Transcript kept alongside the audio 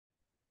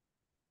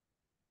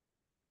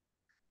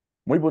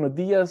Muy buenos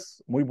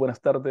días, muy buenas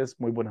tardes,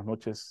 muy buenas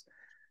noches.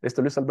 Este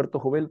es Luis Alberto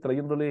Jovel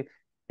trayéndole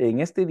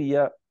en este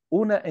día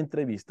una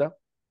entrevista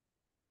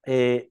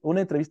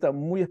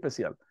muy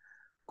especial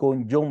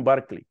con John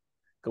Barclay.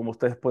 Como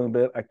ustedes pueden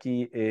ver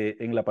aquí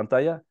en la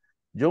pantalla,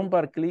 John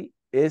Barclay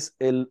es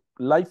el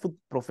Lightfoot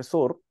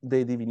profesor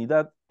de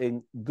divinidad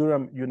en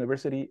Durham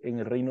University en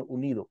el Reino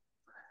Unido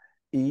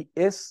y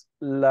es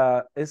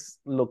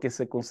lo que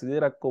se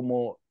considera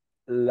como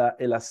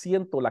el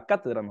asiento, la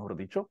cátedra, mejor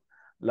dicho,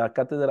 la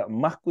cátedra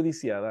más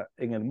codiciada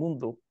en el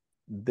mundo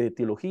de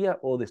teología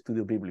o de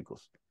estudios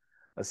bíblicos.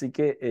 Así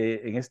que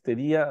en este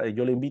día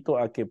yo le invito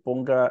a que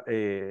ponga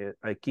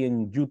aquí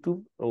en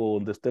YouTube o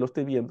donde usted lo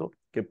esté viendo,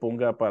 que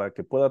ponga para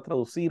que pueda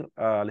traducir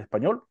al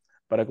español,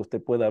 para que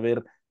usted pueda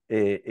ver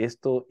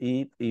esto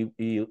y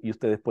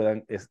ustedes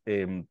puedan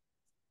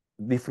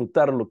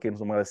disfrutar lo que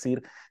nos va a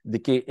decir,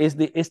 de que es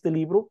de este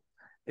libro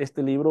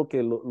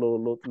que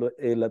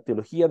la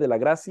teología de la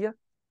gracia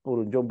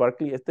por John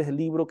Barclay, este es el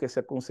libro que se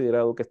ha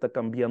considerado que está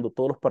cambiando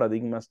todos los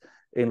paradigmas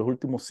en los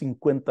últimos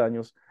 50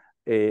 años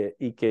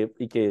y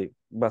que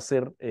va a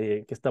ser,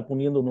 que está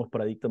poniendo nuevos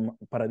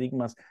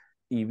paradigmas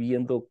y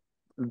viendo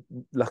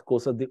las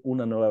cosas de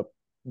una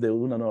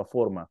nueva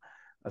forma.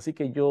 Así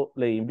que yo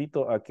le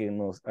invito a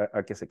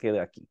a que se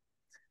quede aquí.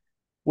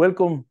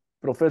 Welcome,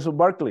 Professor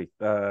Barclay.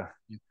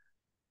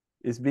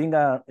 It's been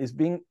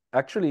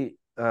actually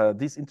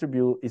this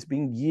interview is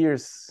been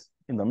years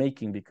in the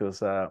making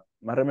because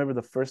I remember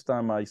the first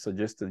time I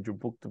suggested your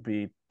book to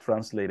be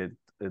translated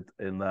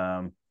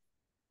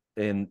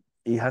and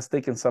it has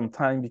taken some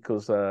time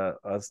because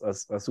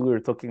as we were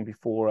talking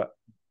before,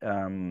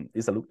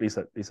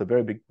 it's a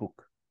very big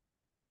book.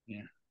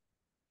 Yeah.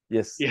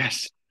 Yes.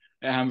 Yes.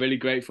 I'm really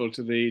grateful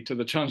to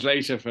the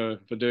translator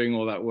for doing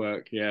all that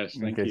work. Yes,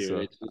 thank Okay. you. So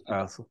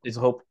It's, it's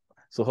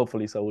so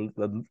hopefully Saul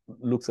that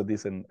looks at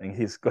this and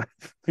he's going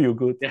to feel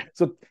good. yeah.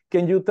 So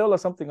can you tell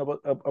us something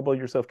about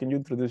yourself? Can you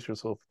introduce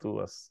yourself to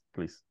us,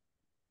 please?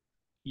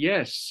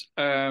 Yes.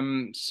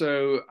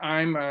 So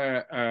I'm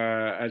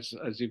as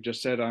you've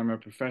just said, I'm a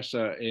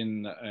professor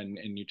in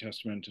New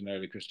Testament and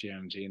early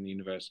Christianity in the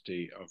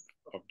University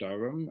of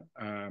Durham.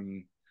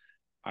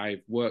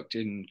 I've worked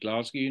in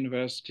Glasgow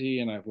University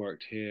and I've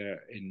worked here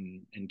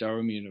in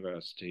Durham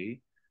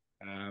University.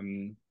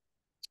 Um,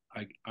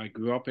 I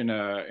grew up in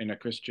a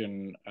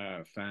Christian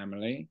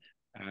family,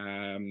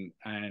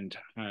 and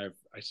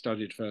I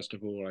studied, first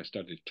of all, I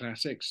studied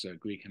classics, so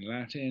Greek and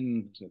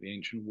Latin, so the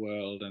ancient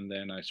world, and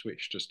then I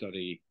switched to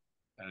study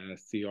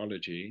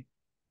theology.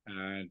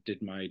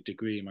 Did my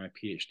degree, my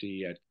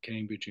PhD at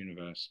Cambridge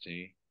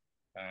University,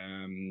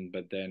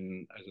 but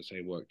then, as I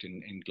say, worked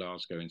in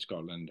Glasgow in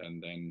Scotland,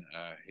 and then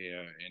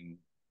here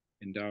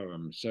in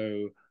Durham.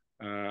 So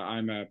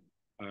I'm a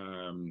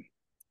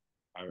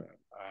I,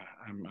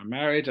 I'm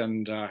married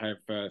and I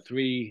have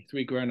three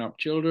grown-up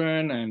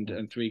children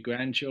and three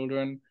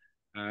grandchildren.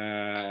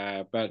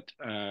 But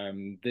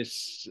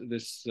this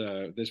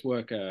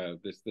work,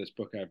 this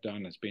book I've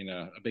done has been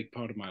a big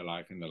part of my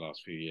life in the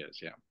last few years.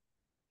 Yeah.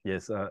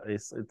 Yes,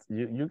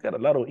 you got a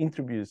lot of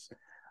interviews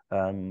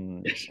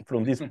Yes.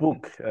 from this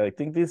book. I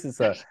think this is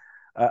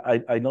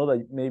I know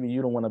that maybe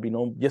you don't want to be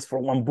known just for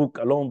one book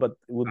alone, but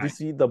would Right. this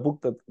be the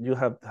book that you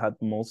have had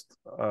most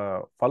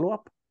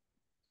follow-up?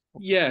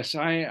 Yes,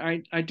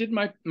 I did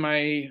my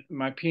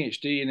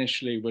PhD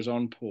initially was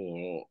on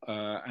Paul,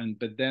 and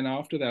but then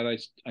after that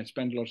I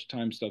spent a lot of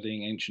time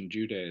studying ancient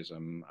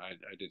Judaism.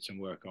 I did some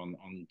work on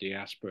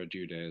diaspora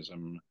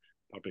Judaism,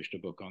 published a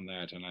book on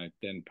that, and I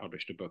then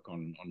published a book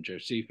on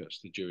Josephus,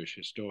 the Jewish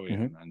Mm-hmm.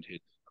 historian, and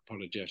his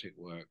apologetic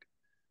work.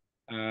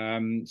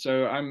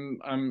 So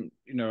I'm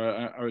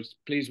I was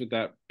pleased with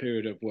that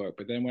period of work,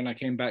 but then when I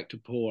came back to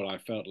Paul, I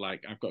felt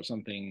like I've got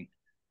something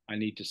I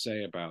need to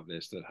say about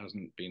this that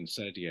hasn't been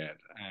said yet,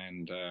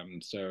 and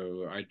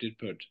so I did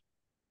put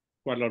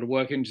quite a lot of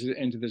work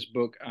into this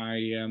book.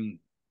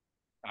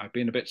 I've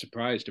been a bit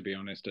surprised, to be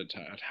honest, at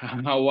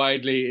how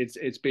widely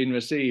it's been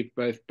received,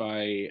 both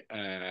by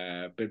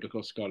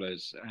biblical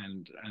scholars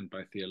and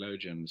by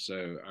theologians.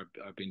 So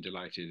I've been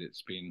delighted.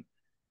 It's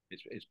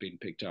been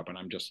picked up, and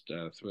I'm just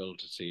thrilled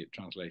to see it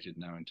translated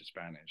now into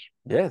Spanish.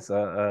 Yes,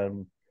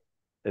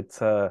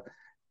 it's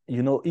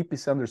E.P.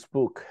 Sanders'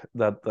 book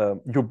that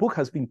your book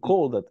has been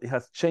called that it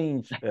has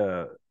changed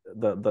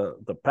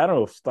the pattern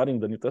of studying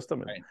the New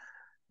Testament. Right,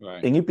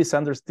 right, And E.P.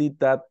 Sanders did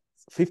that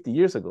 50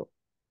 years ago.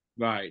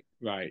 right.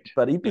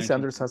 But E.P. 19.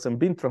 Sanders hasn't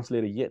been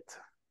translated yet.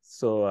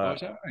 So Oh,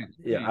 is that right?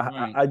 yeah, Okay,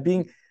 right.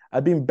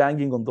 I've been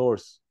banging on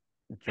doors,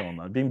 John.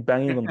 I've been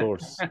banging on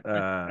doors.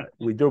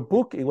 With your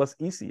book, it was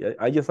easy.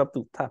 I just have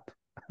to tap.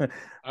 but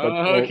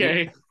Oh,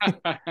 okay.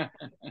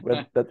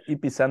 but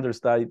E.P. Sanders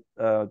died,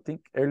 I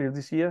think earlier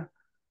this year.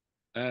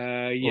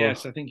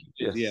 Yes, Or I think you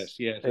did. yes,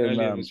 Yes. and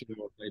Earlier this year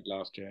or late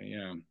last year.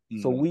 Yeah.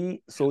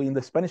 so in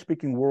the Spanish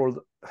speaking world,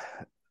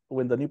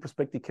 when the New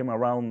Perspective came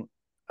around,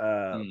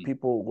 Mm.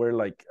 people were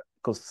like,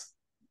 because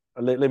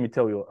let me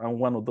tell you, I'm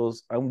one of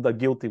those. I'm the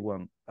guilty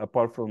one.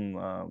 Apart from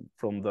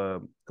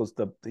the because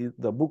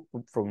the book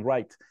from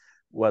Wright,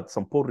 what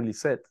Paul really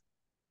said,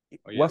 Oh,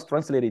 was yes.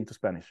 translated into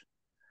Spanish.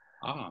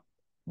 Ah,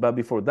 But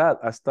before that,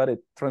 I started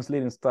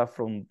translating stuff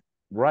from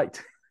right.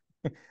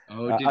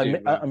 oh, did you?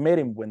 I Right. met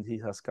him when he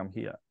has come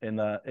here, and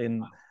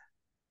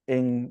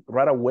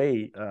right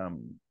away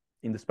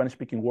in the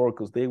Spanish-speaking world,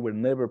 because they were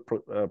never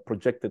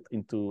projected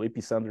into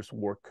AP Sanders'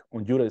 work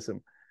on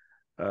Judaism.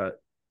 Uh,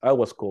 I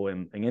was called,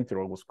 and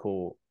Entero was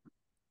called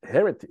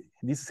heresy.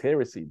 This is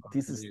heresy.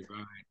 Okay,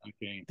 right.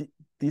 Okay.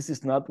 This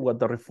is not what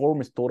the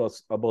reformists taught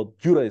us about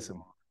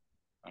Judaism.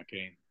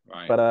 Okay.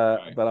 Right. But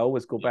Right. I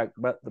always go Yeah. back.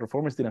 But the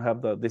reformers didn't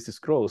have the this is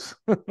cross.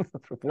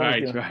 Reformers Right.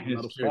 didn't have Right. a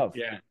lot It's of true. stuff.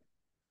 Yeah.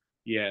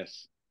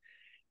 Yes.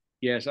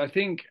 Yes. I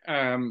think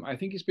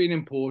it's been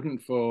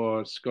important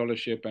for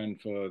scholarship and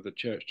for the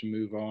church to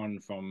move on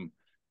from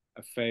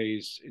a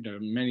phase,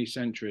 many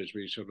centuries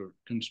we sort of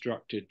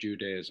constructed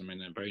Judaism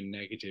in a very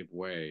negative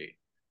way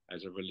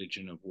as a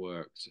religion of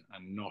works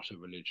and not a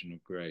religion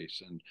of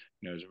grace, and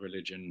as a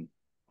religion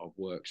of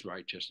works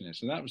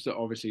righteousness. And that was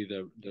obviously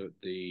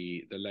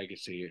the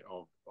legacy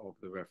of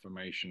the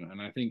Reformation. And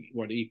I think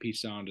what E.P.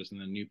 Sanders and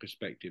the New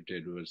Perspective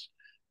did was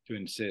to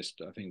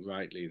insist, I think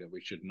rightly, that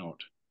we should not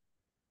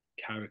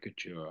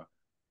caricature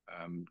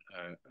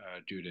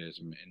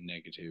Judaism in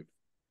negative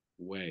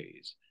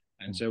ways.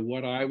 And so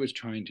what I was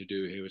trying to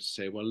do here was to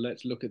say, well,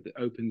 let's look at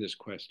open this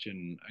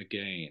question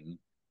again,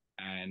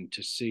 and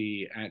to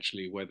see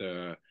actually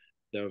whether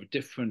there are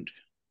different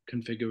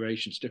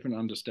configurations, different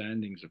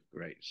understandings of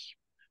grace.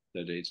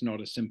 That it's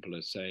not as simple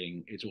as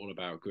saying it's all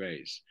about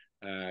grace.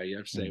 You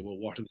have to say, well,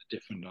 what are the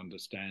different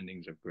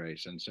understandings of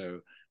grace? And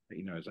so,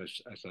 as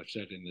I've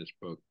said in this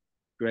book,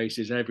 grace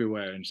is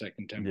everywhere in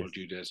Second Temple Yes.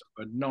 Judaism,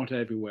 but not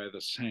everywhere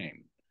the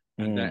same.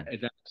 And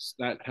Mm.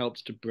 that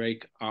helps to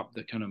break up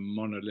the kind of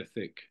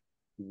monolithic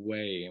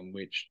way in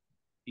which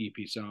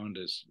E.P.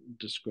 Sanders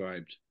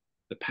described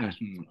the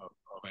pattern of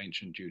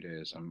ancient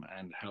Judaism,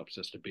 and helps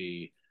us to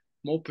be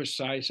more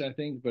precise, I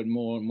think, but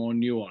more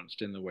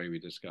nuanced in the way we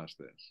discuss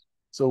this.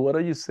 So what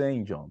are you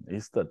saying, John?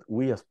 Is that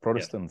we as Yes.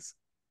 Protestants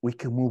we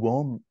can move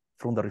on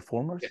from the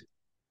reformers? Yes.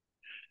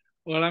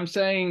 Well, I'm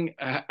saying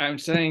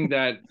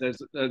that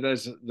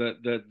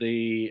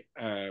the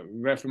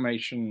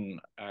Reformation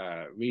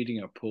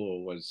reading of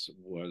Paul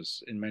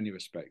was in many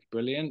respects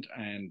brilliant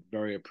and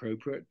very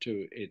appropriate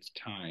to its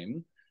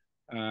time.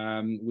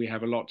 We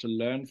have a lot to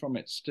learn from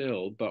it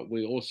still, but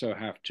we also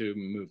have to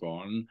move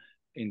on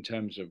in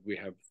terms of we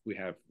have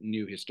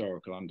new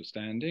historical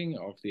understanding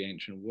of the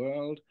ancient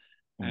world,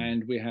 Mm.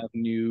 and we have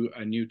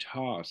a new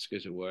task,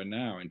 as it were,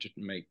 now, and to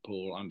make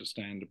Paul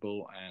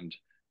understandable and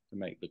to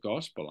make the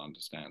gospel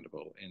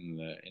understandable in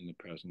the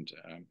present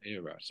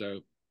era.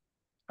 So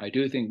I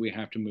do think we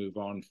have to move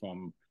on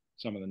from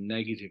some of the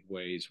negative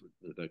ways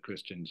that the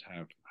Christians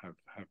have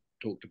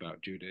talked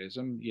about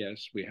Judaism.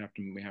 Yes, we have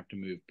to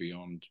move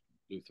beyond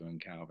Luther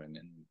and Calvin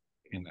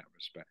in that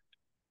respect.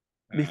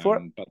 Before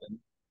But then,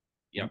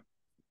 yeah,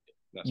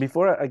 that's right.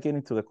 before I get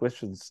into the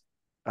questions,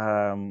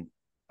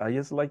 I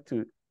just like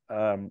to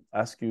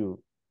ask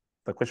you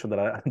the question that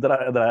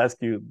I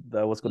asked you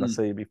that I was going to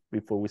say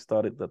before we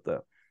started,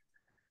 that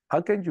how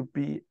can you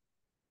be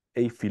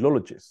a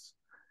philologist,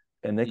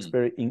 an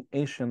expert in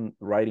ancient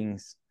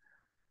writings,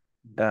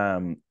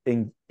 and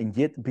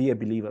yet be a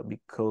believer?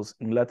 Because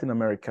in Latin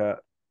America,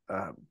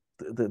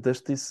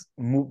 there's this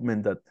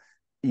movement that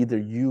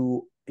either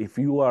if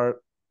you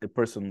are a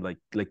person like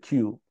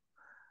you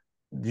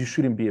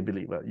shouldn't be a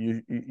believer.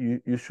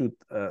 You should.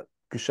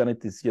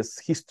 Christianity is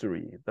just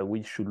history, that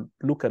we should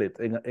look at it,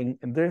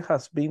 and there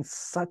has been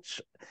such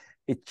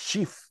a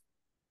shift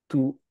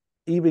to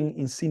even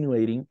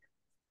insinuating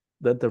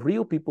that the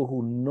real people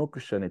who know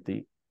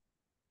Christianity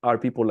are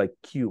people like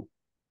Q,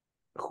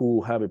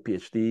 who have a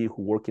PhD,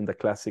 who work in the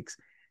classics,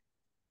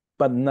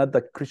 but not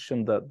the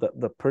Christian,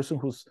 the person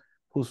who's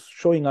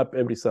showing up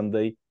every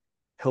Sunday,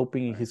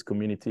 helping his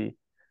community,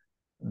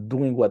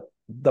 doing what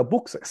the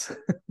book says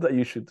that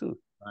you should do.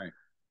 Right,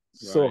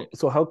 right,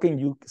 So how can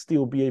you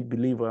still be a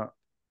believer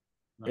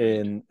right.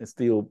 and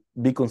still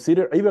be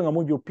considered, even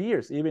among your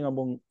peers, even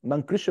among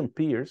non-Christian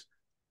peers,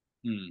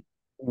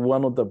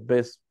 one of the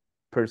best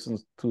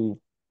persons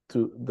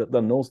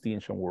that knows the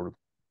ancient world?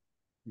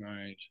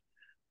 Right.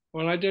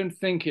 Well, I don't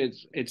think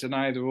it's an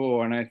either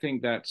or, and I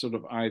think that sort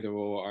of either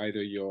or,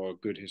 either you're a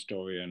good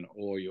historian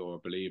or you're a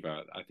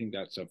believer. I think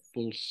that's a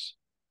false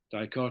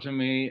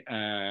dichotomy.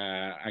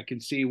 I can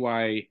see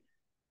why,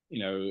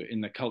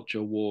 in the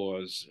culture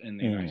wars in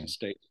the United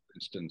States, for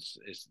instance,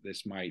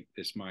 this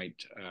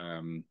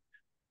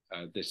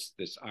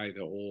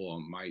either or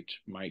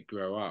might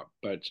grow up,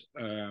 but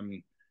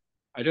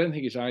I don't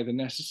think it's either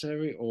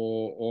necessary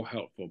or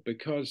helpful,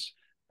 because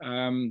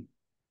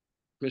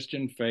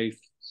Christian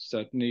faith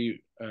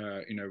certainly,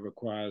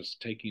 requires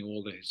taking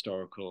all the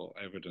historical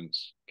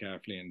evidence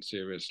carefully and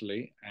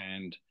seriously,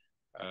 and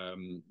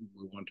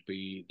we want to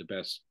be the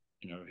best,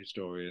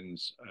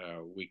 historians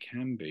we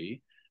can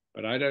be.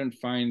 But I don't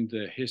find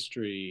the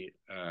history.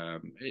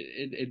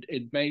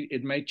 It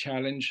may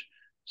challenge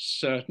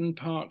certain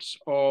parts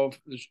of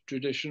the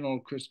traditional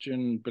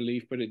Christian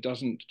belief, but it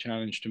doesn't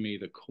challenge to me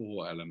the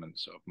core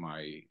elements of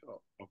my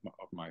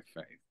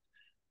faith.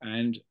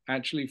 And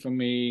actually, for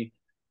me,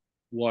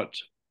 what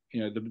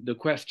the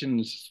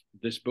questions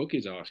this book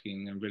is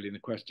asking, and really the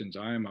questions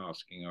I am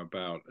asking, are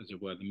about, as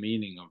it were, the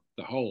meaning of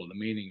the whole, the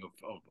meaning of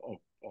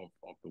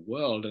the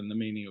world, and the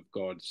meaning of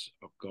God's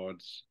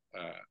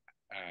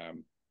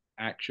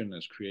action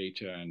as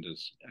creator and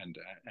as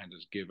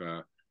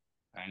giver,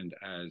 and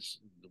as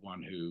the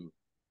one who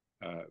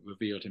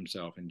revealed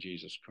himself in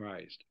Jesus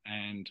Christ.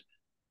 And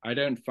I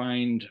don't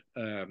find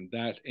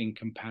that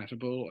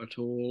incompatible at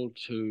all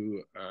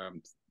to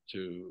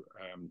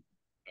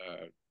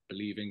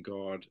believe in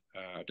God.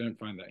 I don't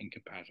find that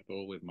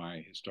incompatible with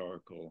my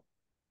historical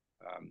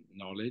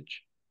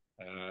knowledge.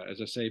 As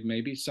I say,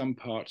 maybe some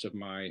parts of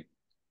my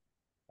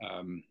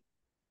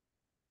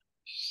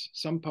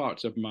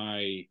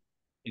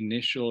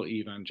initial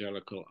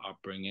evangelical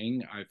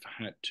upbringing, I've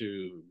had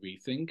to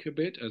rethink a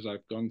bit as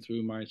I've gone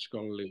through my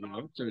scholarly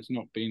work. So it's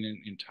not been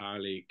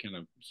entirely kind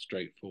of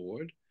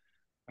straightforward.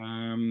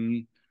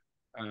 And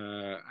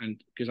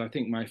because I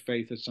think my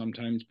faith has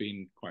sometimes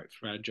been quite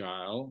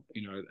fragile.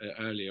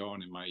 Early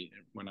on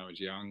when I was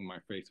young, my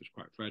faith was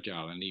quite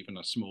fragile, and even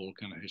a small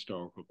kind of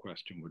historical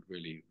question would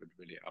really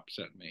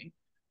upset me.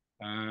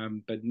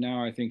 But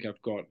now I think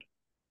I've got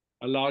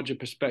a larger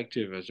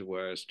perspective, as it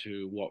were, as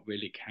to what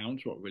really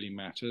counts, what really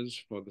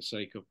matters for the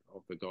sake of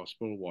the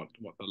gospel, what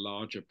the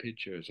larger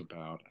picture is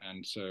about.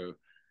 And so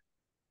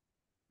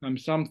on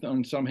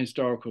some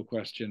historical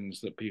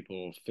questions that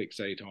people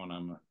fixate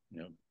on,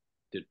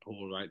 did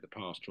Paul write the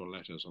pastoral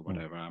letters or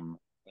whatever? I'm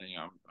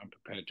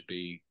prepared to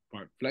be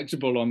quite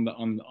flexible on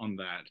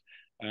that,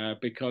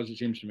 because it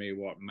seems to me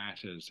what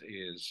matters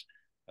is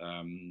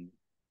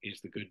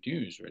the good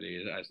news,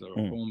 really, as the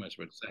reformers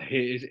would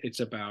say. It's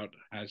about,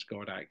 has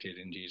God acted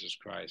in Jesus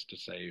Christ to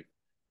save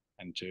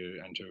and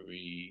to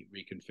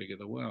reconfigure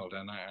the world,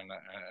 and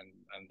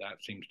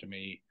that seems to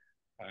me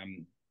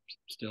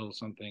still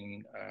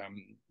something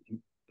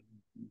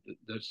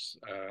that's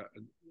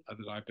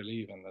that I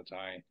believe, and that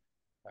I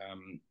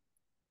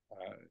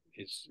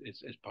is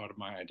part of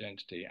my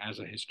identity as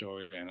a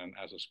historian and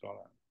as a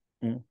scholar.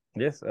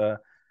 Yes,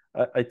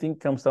 I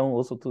think comes down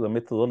also to the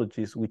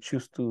methodologies we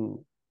choose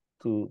to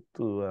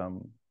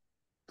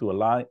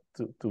ally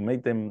to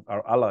make them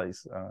our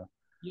allies.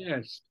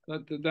 Yes,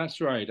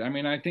 that's right. I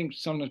mean, I think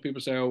sometimes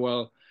people say, "Oh,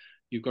 well,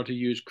 you've got to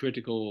use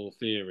critical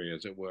theory,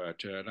 as it were."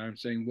 And I'm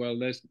saying, well,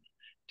 there's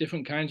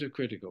different kinds of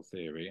critical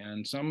theory,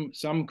 and some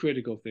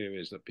critical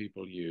theories that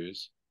people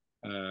use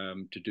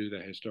to do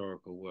their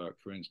historical work,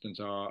 for instance,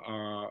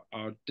 are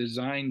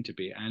designed to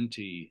be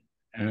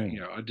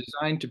are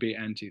designed to be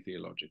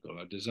anti-theological,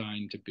 are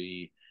designed to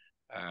be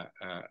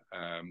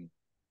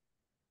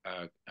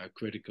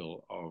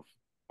critical of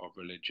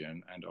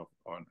religion and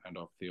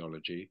of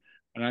theology.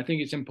 And I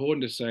think it's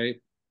important to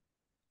say,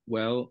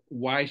 well,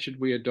 why should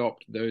we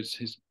adopt those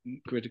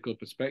critical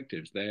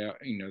perspectives? They are,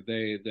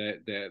 they're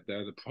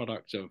the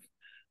products of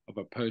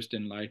a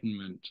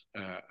post-Enlightenment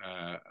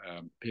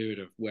period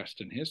of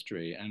Western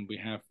history, and we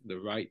have the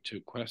right to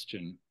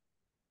question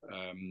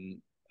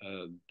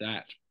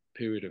that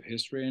period of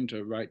history, and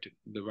the right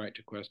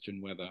to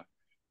question whether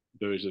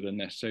those are the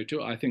necessary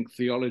tools. I think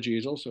theology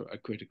is also a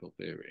critical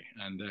theory,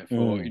 and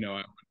therefore,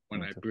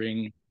 when I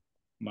bring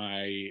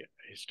my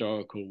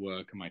historical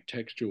work and my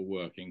textual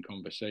work in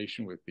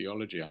conversation with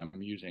theology,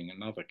 I'm using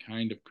another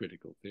kind of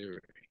critical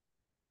theory,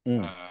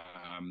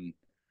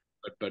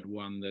 but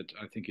one that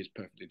I think is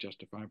perfectly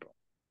justifiable.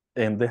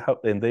 And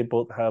they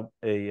both have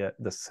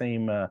the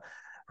same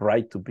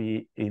right to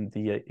be in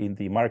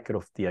the market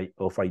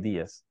of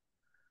ideas.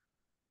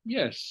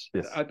 Yes,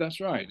 that's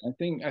right. I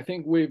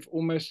think we've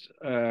almost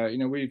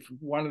we've,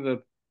 one of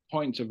the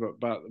points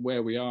about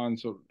where we are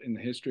in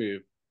the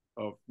history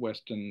of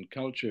Western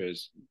culture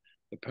is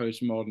the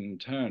postmodern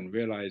turn,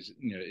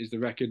 is the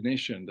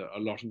recognition that a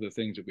lot of the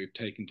things that we've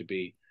taken to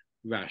be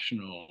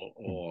rational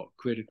or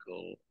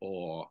critical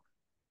or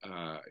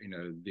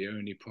the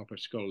only proper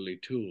scholarly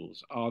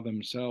tools are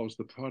themselves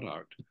the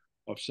product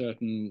of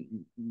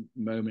certain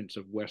moments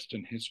of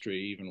Western history,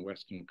 even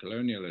Western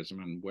colonialism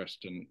and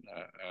Western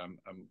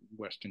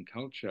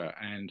culture,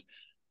 and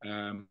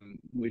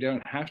we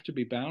don't have to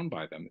be bound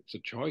by them. It's a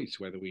choice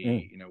whether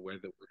we,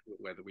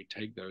 whether we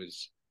take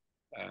those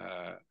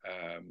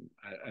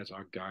as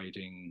our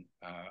guiding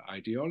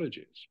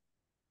ideologies.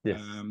 Yes.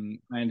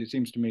 And it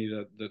seems to me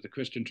that the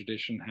Christian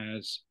tradition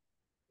has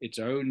its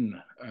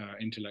own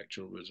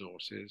intellectual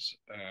resources,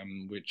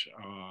 which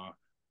are,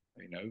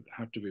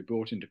 have to be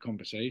brought into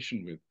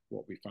conversation with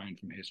what we find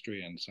from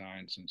history and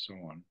science and so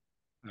on.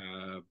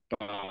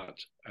 But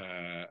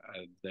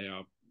they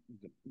are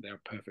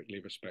perfectly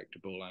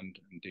respectable and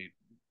indeed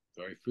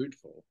very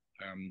fruitful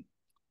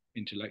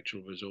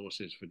intellectual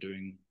resources for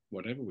doing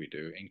whatever we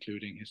do,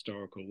 including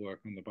historical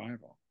work on the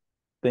Bible.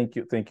 Thank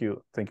you,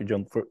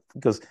 John.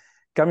 Because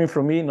coming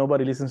from me,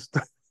 nobody listens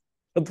to.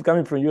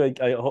 Coming from you,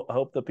 I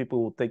hope that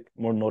people will take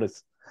more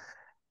notice.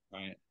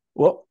 Right.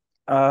 Well,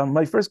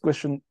 my first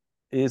question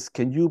is: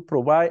 can you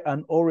provide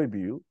an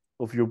overview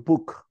of your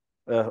book,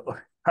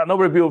 an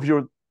overview of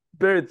your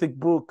very thick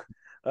book,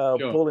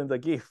 Sure. Paul and the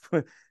Gift,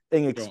 and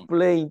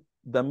explain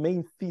the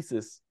main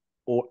thesis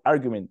or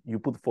argument you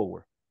put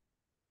forward?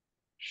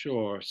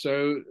 Sure.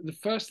 So the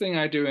first thing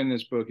I do in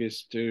this book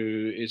is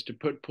to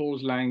put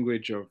Paul's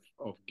language of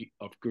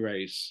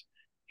grace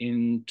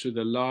into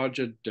the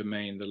larger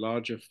domain, the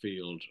larger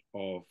field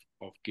of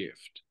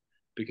gift,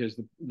 because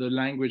the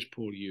language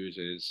Paul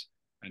uses,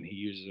 and he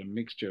uses a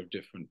mixture of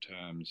different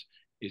terms,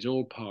 is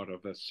all part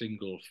of a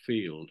single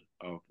field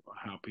of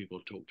how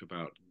people talked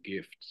about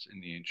gifts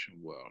in the ancient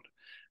world.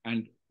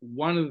 And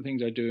one of the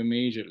things I do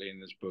immediately in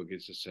this book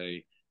is to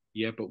say,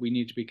 yeah, but we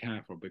need to be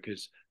careful,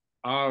 because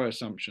our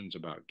assumptions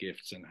about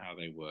gifts and how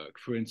they work,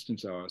 for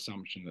instance, our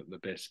assumption that the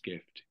best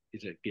gift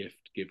is a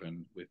gift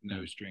given with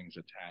no strings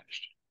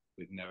attached,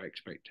 with no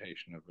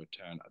expectation of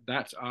return.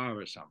 That's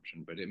our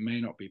assumption, but it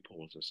may not be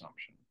Paul's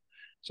assumption.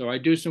 So I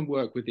do some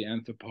work with the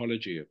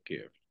anthropology of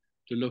gift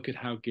to look at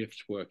how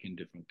gifts work in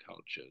different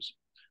cultures,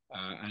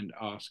 and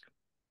ask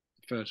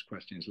first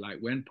questions like,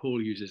 when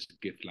Paul uses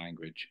gift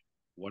language,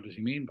 what does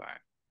he mean by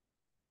it?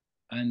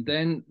 And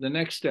then the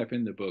next step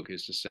in the book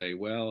is to say,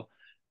 well,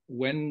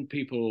 when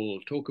people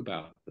talk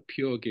about the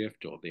pure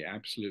gift or the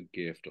absolute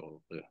gift or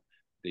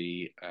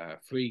the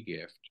free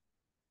gift,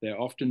 they're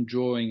often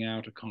drawing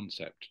out a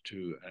concept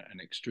to an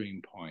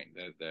extreme point.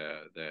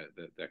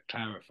 They're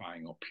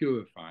clarifying or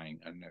purifying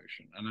a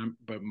notion.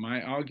 But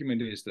my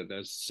argument is that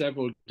there's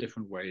several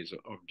different ways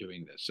of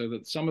doing this, so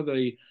that some of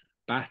the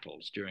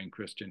battles during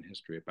Christian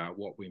history about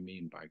what we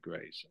mean by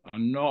grace are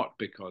not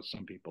because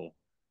some people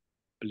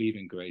believe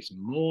in grace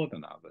more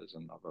than others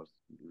and others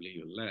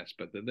believe less,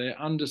 but that they're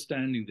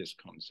understanding this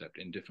concept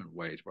in different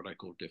ways, what I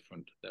call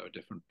there are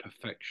different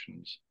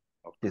perfections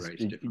of Yes,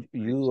 grace, different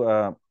you,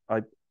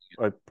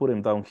 I put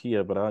him down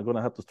here, but I'm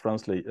gonna have to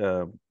translate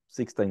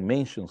 6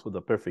 dimensions of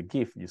the perfect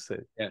gift, you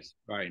said. Yes,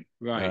 right,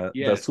 The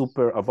yes.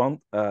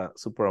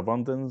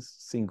 superabundance,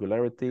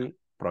 singularity,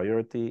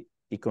 priority,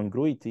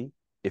 incongruity,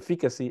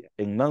 efficacy,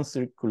 and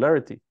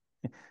non-circularity.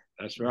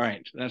 That's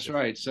right. That's Yes.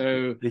 right.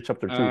 So The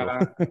chapter 2.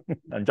 I'm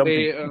we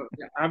jumping.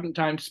 haven't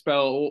time to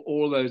spell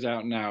all those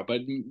out now,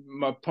 but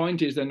my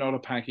point is they're not a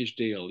package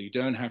deal. You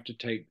don't have to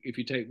take, if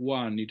you take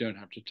one, you don't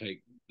have to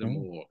take them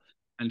all.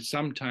 And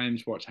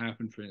sometimes what's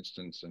happened, for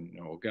instance, and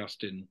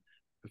Augustine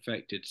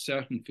perfected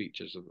certain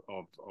features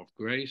of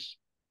grace,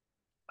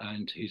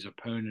 and his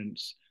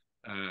opponents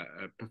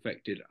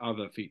perfected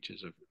other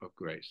features of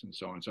grace, and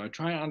so on. So I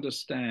try and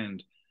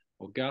understand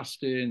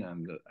Augustine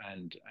and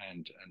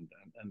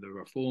the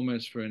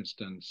reformers, for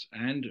instance,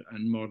 and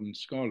modern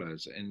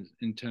scholars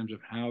in terms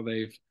of how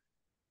they've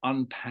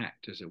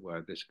unpacked, as it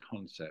were, this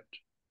concept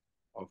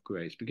of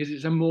grace, because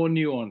it's a more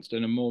nuanced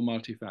and a more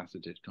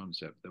multifaceted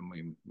concept than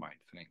we might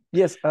think.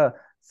 Yes,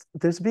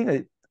 there's been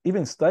a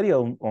even study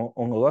on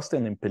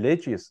Augustine and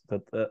Pelagius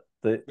that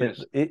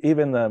Yes.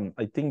 even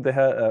I think they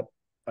had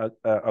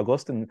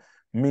Augustine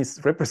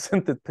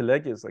misrepresented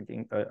Pelagius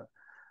again.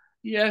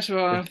 Yes,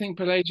 well, I think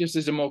Pelagius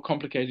is a more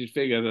complicated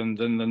figure than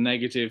the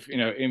negative,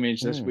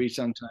 image that we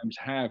sometimes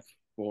have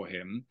for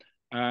him.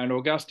 And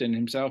Augustine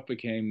himself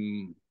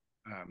became,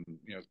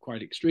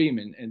 quite extreme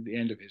in the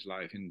end of his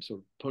life, in sort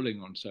of pulling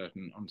on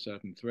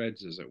certain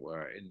threads, as it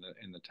were,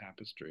 in the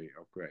tapestry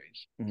of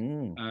grace.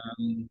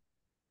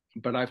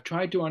 But I've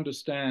tried to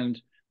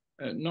understand,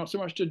 not so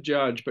much to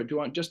judge, but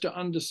just to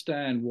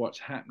understand what's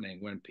happening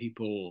when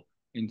people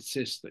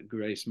insist that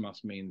grace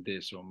must mean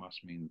this or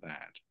must mean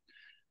that.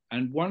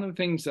 And one of the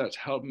things that's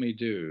helped me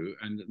do,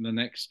 and the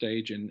next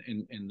stage in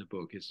the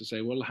book, is to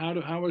say, well,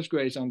 how was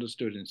grace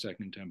understood in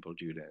Second Temple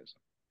Judaism?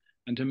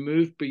 And to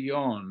move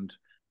beyond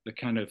the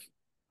kind of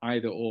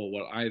either or,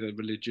 well, either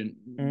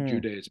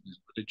Judaism is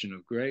a religion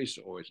of grace,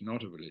 or it's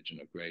not a religion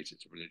of grace,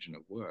 it's a religion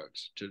of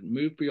works. To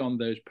move beyond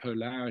those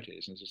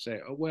polarities and to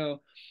say, oh,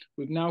 well,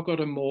 we've now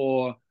got a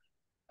more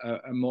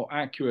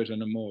accurate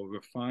and a more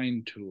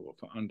refined tool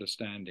for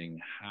understanding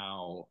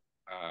how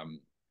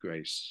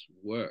grace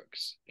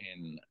works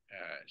in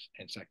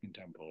Second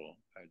Temple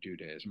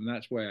Judaism. And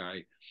that's where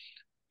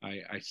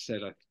I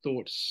said I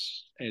thought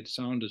Ed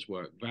Sanders'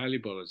 work,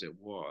 valuable as it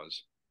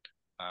was,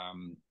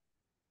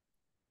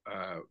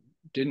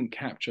 didn't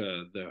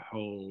capture the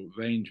whole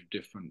range of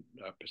different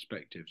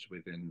perspectives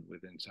within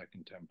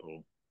Second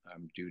Temple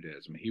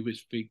Judaism. He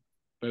was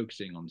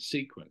focusing on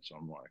sequence,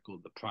 on what I call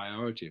the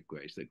priority of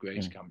grace, that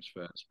grace comes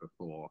first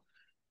before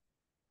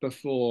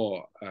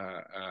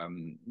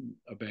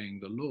obeying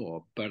the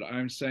law. But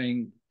I'm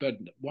saying, but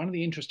one of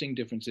the interesting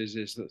differences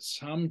is that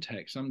some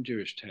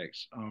Jewish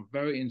texts are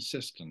very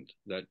insistent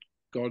that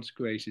God's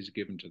grace is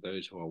given to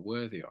those who are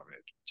worthy of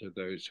it, to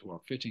those who are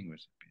fitting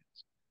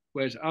recipients,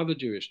 whereas other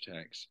Jewish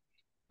texts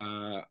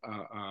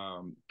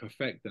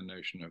perfect the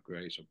notion of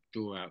grace, or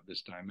draw out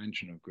this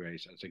dimension of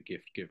grace as a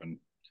gift given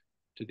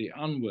to the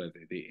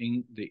unworthy,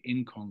 the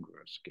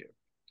incongruous gift.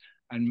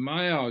 And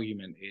my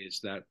argument is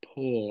that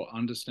Paul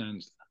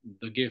understands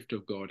the gift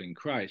of God in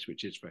Christ,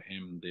 which is for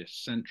him the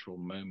central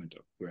moment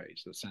of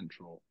grace, the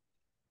central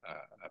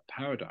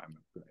paradigm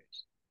of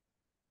grace,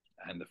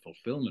 and the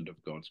fulfillment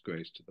of God's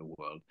grace to the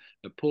world.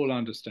 That Paul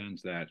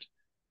understands that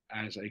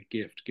as a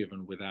gift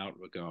given without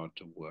regard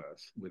to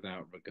worth,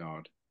 without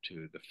regard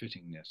to the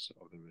fittingness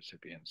of the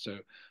recipient. So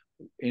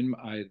in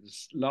my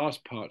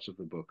last parts of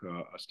the book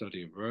are a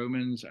study of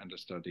Romans and a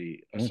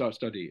study of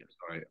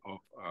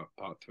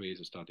part 3 is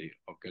a study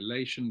of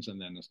Galatians and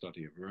then a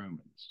study of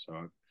Romans. So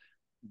I've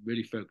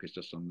really focused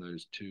just on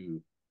those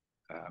two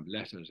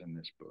letters in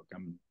this book.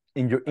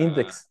 In your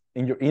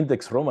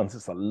index, Romans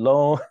is a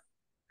long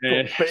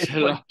page by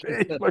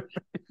page by page.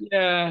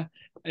 Yeah,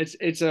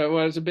 it's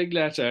a big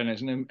letter and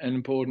it's an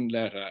important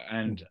letter,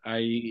 and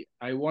I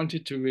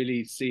wanted to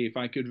really see if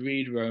I could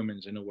read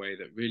Romans in a way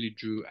that really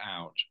drew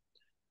out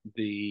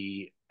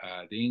the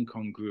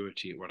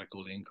incongruity, what I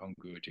call the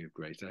incongruity of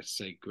grace. Let's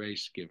say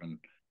grace given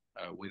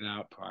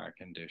without prior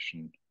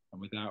condition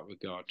and without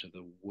regard to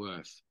the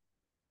worth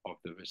of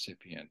the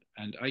recipient.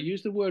 And I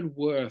use the word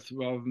worth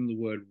rather than the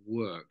word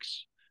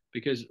works,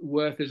 because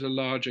worth is a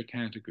larger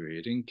category.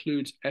 It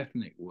includes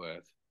ethnic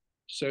worth,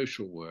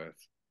 social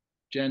worth,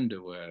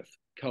 gender worth,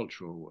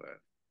 cultural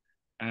worth.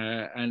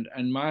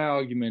 And my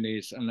argument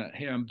is, and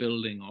here I'm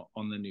building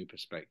on the new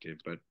perspective,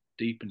 but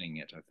deepening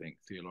it, I think,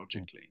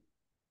 theologically.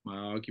 My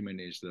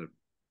argument is that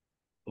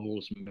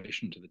Paul's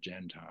mission to the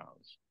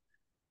Gentiles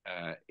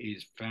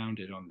is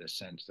founded on the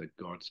sense that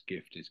God's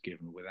gift is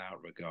given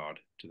without regard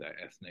to their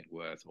ethnic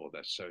worth or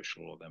their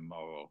social or their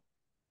moral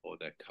or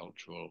their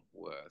cultural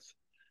worth.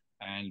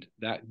 And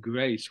that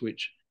grace,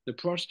 which the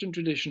Protestant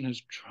tradition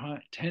has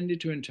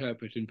tended to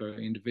interpret in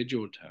very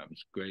individual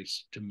terms,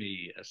 grace to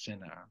me, a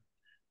sinner,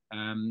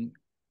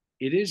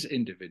 it is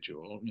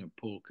individual.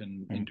 Paul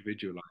can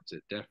individualize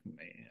it,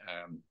 definitely.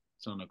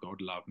 Son of God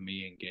loved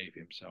me and gave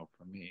himself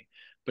for me.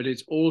 But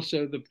it's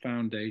also the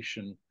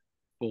foundation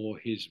for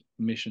his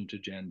mission to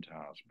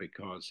Gentiles,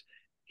 because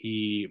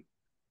he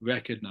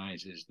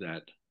recognizes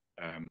that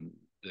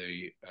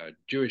the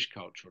Jewish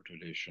cultural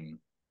tradition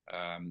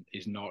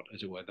is not,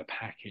 as it were, the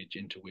package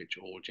into which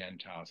all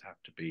Gentiles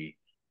have to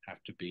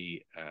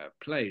be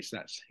placed.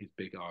 That's his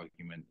big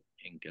argument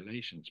in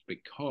Galatians,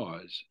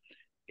 because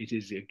it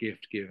is a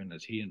gift given,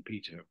 as he and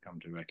Peter have come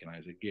to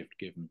recognize, a gift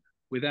given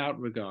without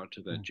regard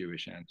to their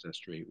Jewish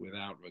ancestry,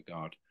 without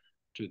regard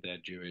to their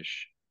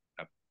Jewish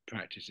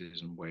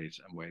practices and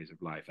ways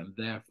of life, and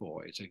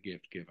therefore it's a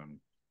gift given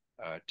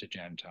to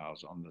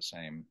Gentiles on the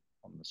same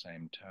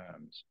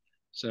terms.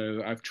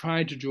 So I've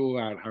tried to draw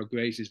out how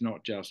grace is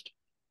not just,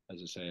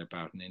 as I say,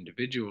 about an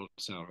individual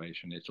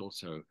salvation. It's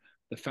also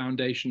the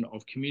foundation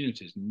of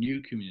communities,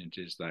 new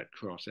communities that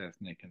cross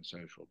ethnic and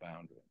social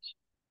boundaries.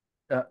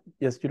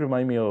 Yes, you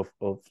remind me of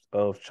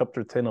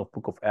chapter 10 of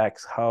Book of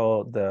Acts,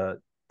 how the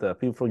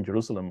people from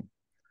Jerusalem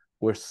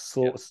were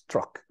so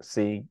struck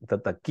seeing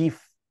that the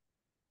gift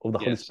of the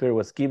Holy Spirit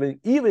was given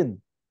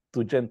even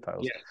to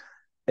Gentiles.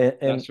 Yes,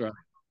 that's right.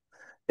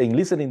 And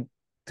listening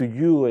to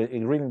you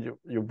and reading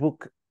your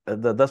book,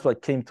 that's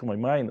what came to my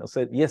mind. I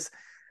said, yes,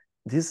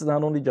 this is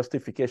not only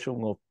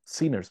justification of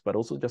sinners, but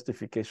also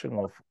justification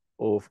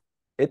of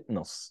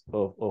ethnos,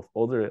 of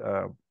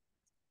other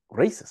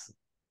races.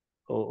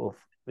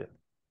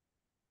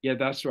 Yeah,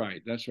 that's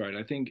right. That's right.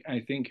 I think,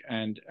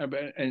 and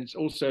it's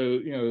also,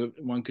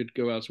 one could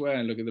go elsewhere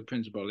and look at the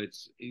principle.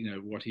 It's,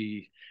 what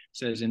he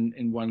says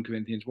in 1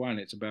 Corinthians 1,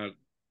 it's about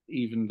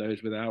even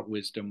those without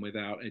wisdom,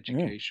 without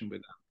education,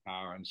 without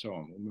power, and so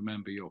on.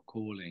 Remember your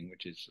calling,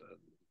 which is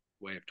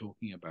a way of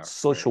talking about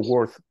social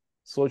worth.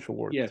 Social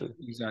worth. Yes, too.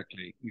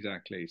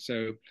 Exactly.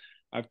 So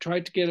I've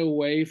tried to get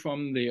away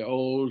from the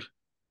old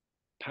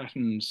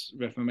patterns,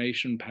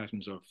 Reformation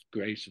patterns of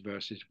grace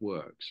versus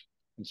works,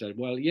 and said,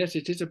 well, yes,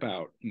 it is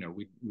about,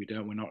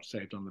 we're not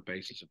saved on the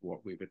basis of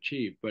what we've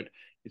achieved, but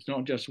it's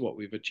not just what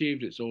we've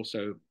achieved, it's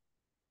also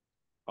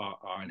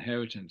our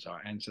inheritance,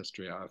 our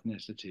ancestry, our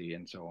ethnicity,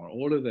 and so on.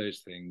 All of those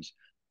things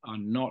are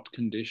not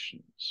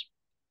conditions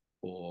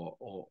or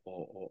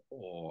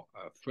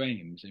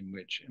frames in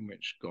which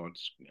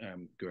God's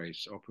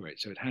grace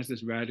operates. So it has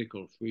this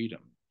radical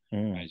freedom,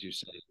 as you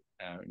say.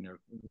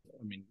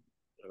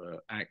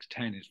 Acts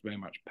 10 is very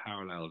much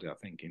paralleled, I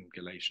think, in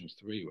Galatians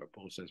 3, where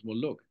Paul says, well,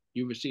 look,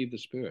 you received the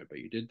Spirit, but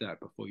you did that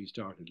before you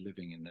started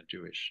living in the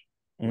Jewish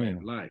way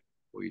of life,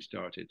 before you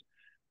started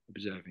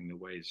observing the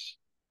ways,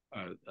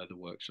 the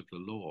works of the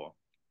law.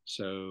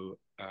 So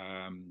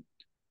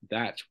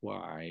that's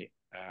why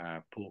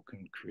Paul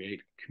can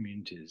create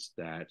communities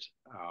that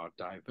are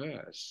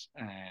diverse,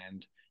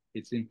 and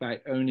it's in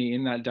fact only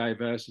in that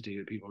diversity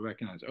that people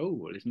recognize, oh,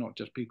 well, it's not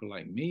just people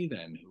like me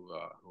then who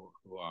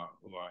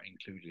are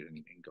included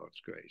in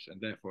God's grace, and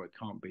therefore it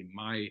can't be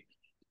my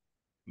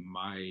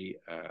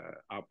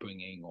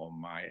upbringing or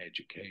my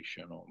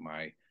education or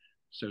my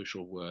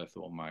social worth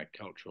or my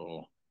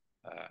cultural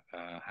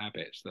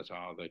habits that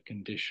are the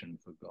condition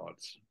for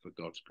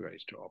God's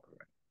grace to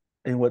operate.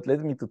 And what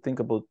led me to think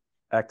about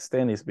Acts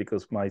 10 is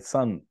because my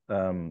son,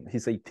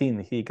 he's 18,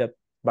 he got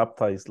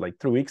baptized like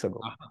 3 weeks ago.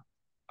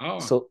 Oh,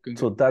 so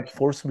that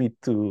forced me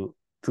to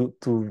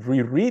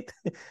reread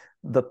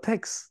the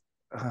text,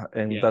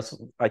 and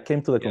I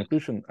came to the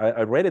conclusion.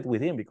 I read it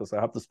with him because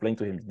I have to explain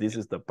to him, this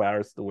is the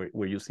parts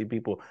where you see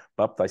people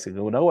baptizing.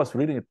 And when I was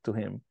reading it to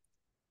him,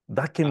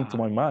 that came into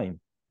my mind.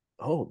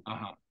 Oh,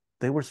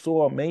 they were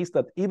so amazed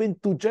that even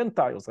to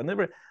Gentiles, I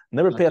never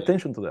pay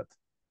attention to that.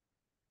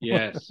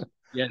 Yes,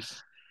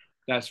 yes,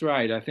 that's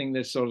right. I think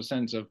this sort of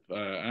sense of,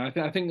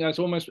 I think that's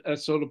almost a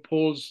sort of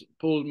Paul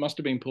must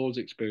have been Paul's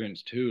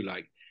experience too.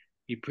 Like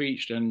he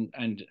preached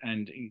and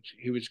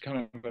he was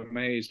kind of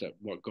amazed at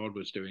what God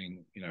was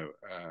doing,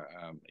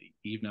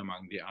 even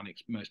among the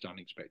most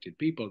unexpected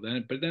people.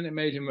 But then it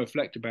made him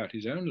reflect about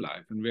his own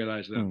life and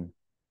realize that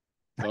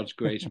God's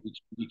grace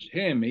reached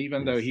him,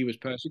 even though he was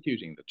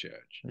persecuting the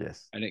church.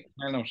 Yes. And it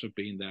cannot have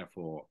been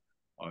therefore,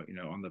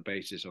 on the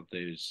basis of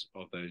those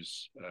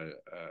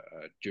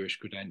Jewish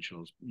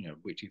credentials,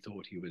 which he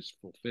thought he was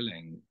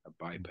fulfilling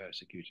by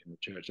persecuting the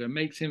church. So it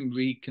makes him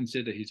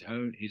reconsider his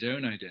own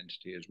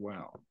identity as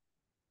well.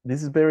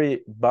 This is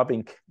very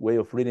Babbink way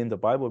of reading the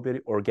Bible,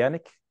 very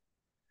organic.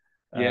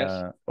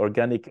 Yes.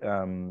 Organic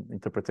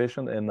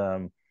interpretation,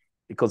 and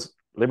because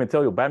let me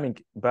tell you,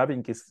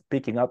 Babbink is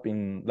picking up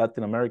in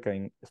Latin America,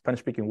 in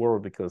Spanish-speaking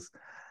world, because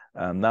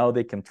now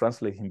they can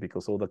translate him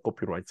because all the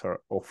copyrights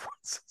are off.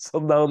 So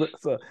now,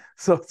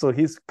 so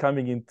he's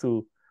coming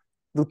into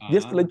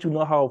just to let you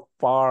know how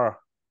far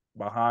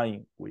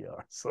behind we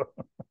are. So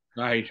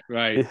right.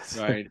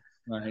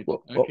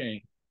 Well,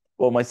 okay.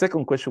 Well, my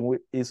second question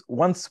is: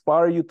 what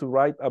inspired you to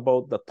write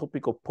about the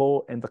topic of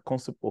Paul and the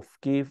concept of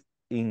gift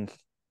in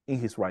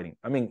his writing?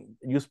 I mean,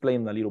 you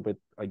explained a little bit,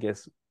 I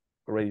guess,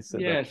 already said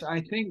that. Yes, I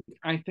think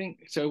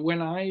so.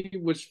 When I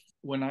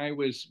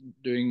was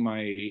doing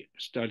my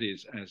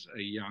studies as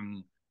a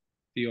young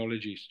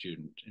theology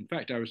student, in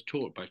fact, I was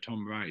taught by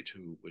Tom Wright,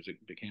 who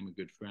became a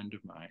good friend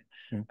of mine.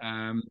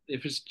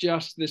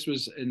 This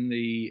was in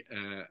the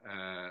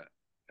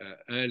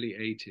early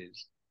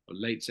 80s or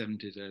late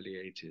 70s, early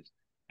 80s,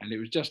 and it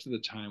was just at the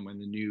time when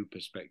the new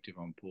perspective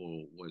on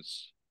Paul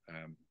was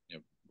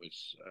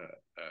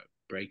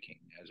breaking,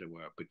 as it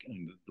were.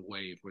 The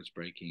wave was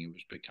breaking. It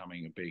was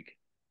becoming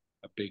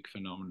a big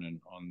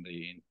phenomenon on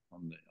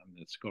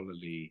the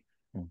scholarly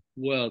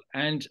world,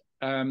 and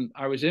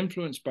I was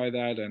influenced by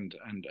that, and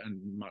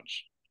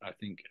much, I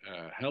think,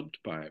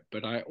 helped by it.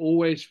 But I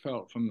always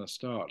felt from the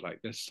start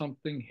like there's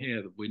something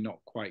here that we're not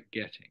quite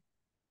getting.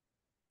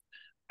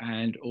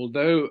 And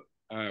although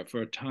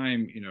for a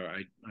time,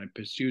 I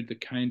pursued the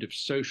kind of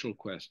social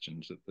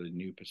questions that the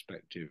new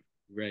perspective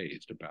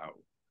raised about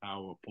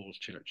how were Paul's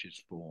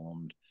churches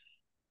formed,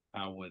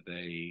 how do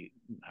they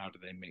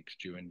mix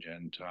Jew and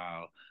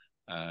Gentile,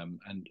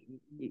 and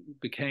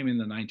it became in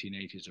the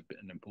 1980s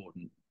an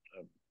important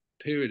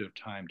period of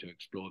time to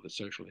explore the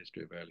social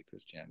history of early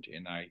Christianity,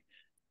 and I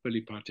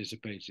fully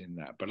participated in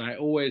that. But I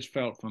always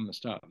felt from the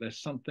start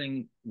there's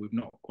something we've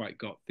not quite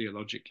got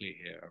theologically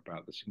here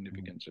about the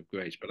significance of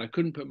grace, but I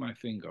couldn't put my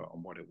finger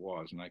on what it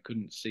was, and I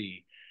couldn't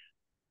see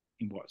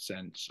in what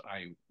sense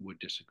I would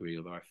disagree,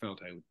 although I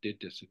felt I did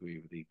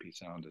disagree with E.P.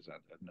 Sanders at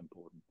an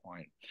important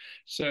point.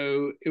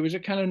 So it was a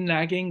kind of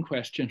nagging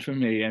question for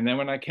me. And then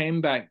when I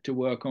came back to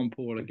work on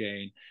Paul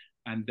again,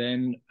 and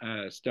then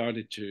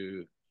started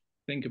to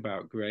think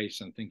about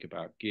grace and think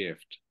about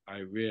gift, I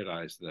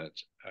realized that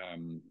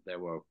there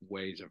were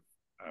ways of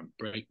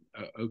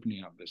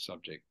opening up this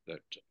subject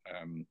that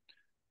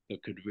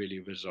could really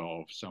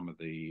resolve some of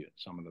the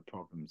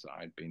problems that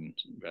I'd been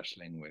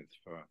wrestling with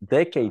for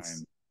decades.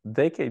 Time.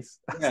 Decades.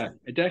 Yeah,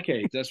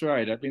 decades. That's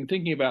right. I've been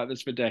thinking about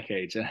this for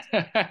decades.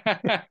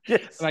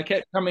 Yes. And I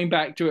kept coming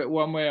back to it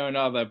one way or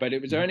another. But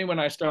it was only when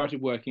I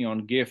started working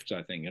on gifts,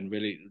 I think, and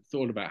really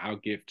thought about how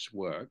gifts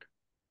work.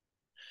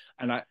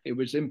 And it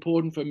was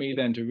important for me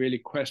then to really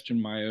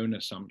question my own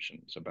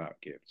assumptions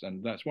about gifts.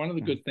 And that's one of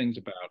the good things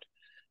about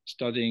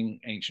studying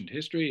ancient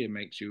history. It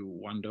makes you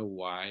wonder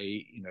why,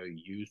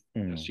 you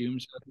assume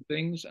certain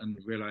things and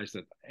realize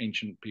that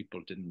ancient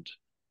people didn't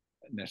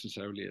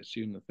necessarily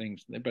assume the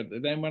things. But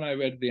then when I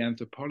read the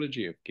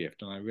anthropology of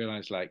gift, and I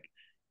realized,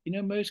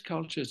 most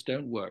cultures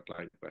don't work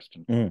like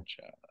Western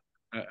culture.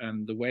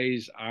 And the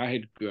ways I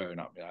had grown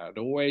up, I'd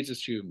always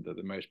assumed that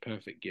the most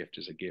perfect gift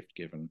is a gift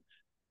given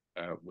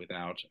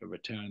without a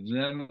return.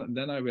 And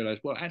then I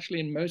realized, well,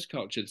 actually, in most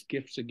cultures,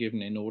 gifts are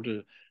given in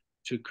order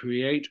to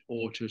create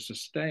or to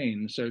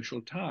sustain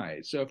social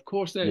ties. So, of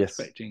course, they're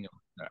expecting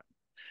that.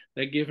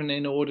 They're given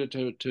in order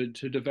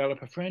to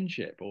develop a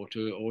friendship, or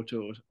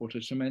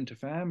to cement a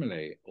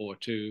family, or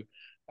to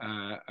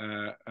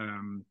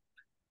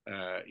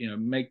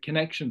make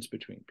connections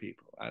between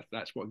people.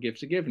 That's what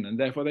gifts are given, and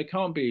therefore they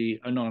can't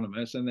be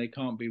anonymous, and they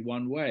can't be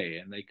one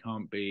way, and they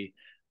can't be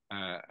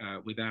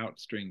without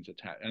strings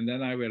attached. And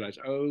then I realized,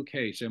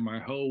 okay, so my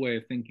whole way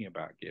of thinking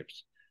about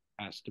gifts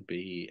has to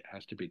be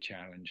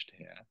challenged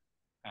here.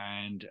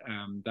 And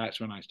that's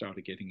when I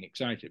started getting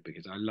excited,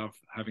 because I love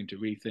having to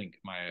rethink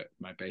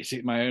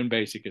my own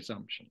basic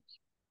assumptions.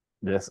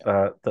 Yes,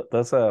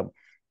 that's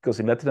because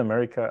in Latin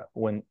America,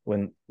 when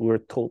we're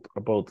told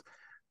about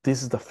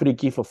this is the free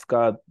gift of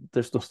God,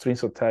 there's no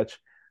strings attached.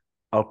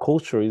 Our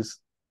culture is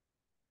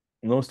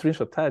no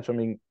strings attached. I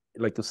mean,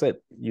 like you said,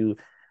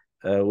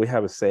 we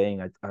have a saying.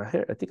 I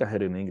think I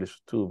heard it in English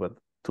too, but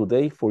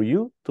today for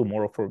you,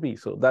 tomorrow for me.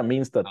 So that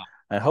means that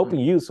I'm helping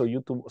you. So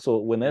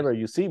whenever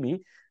you see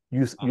me,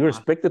 you're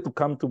expected to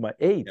come to my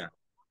aid.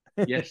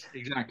 Yeah. Yes,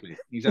 exactly,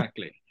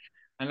 exactly.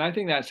 And I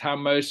think that's how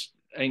most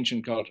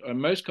ancient culture,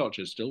 most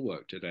cultures still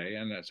work today,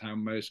 and that's how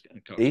most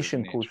cultures in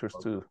Asian the ancient cultures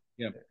world. too.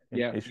 Yeah, In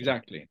yeah, Asian.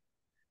 exactly,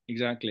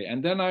 exactly.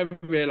 And then I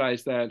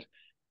realized that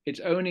it's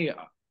only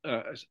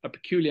a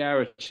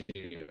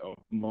peculiarity of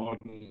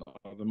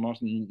the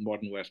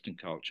modern Western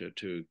culture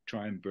to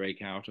try and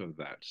break out of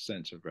that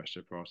sense of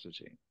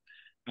reciprocity.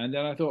 And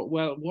then I thought,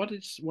 well, what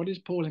is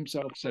Paul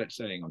himself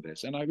saying on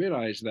this? And I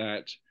realized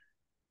that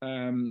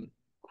um,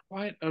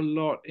 quite a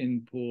lot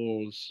in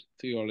Paul's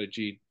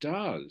theology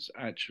does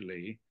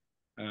actually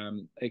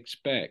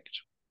expect,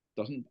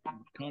 doesn't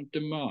can't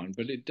demand,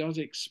 but it does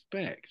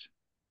expect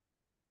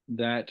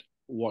that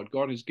what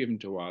God has given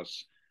to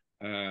us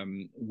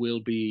will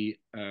be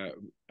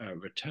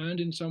returned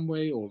in some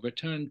way, or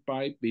returned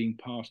by being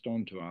passed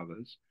on to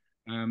others.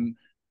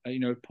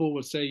 Paul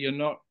will say,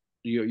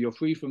 you're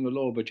free from the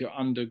law, but you're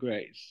under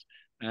grace,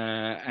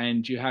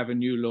 and you have a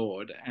new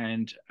Lord,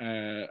 and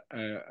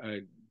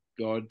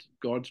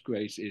God's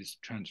grace is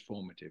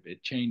transformative.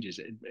 It changes.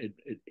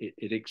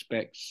 It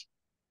expects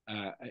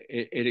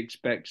it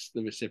expects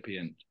the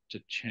recipient to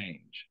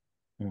change,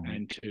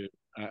 Mm-hmm.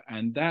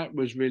 and that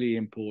was really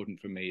important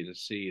for me to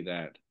see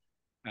that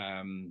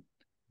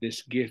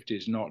this gift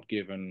is not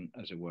given,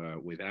 as it were,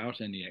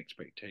 without any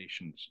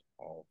expectations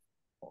of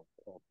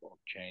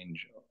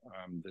change.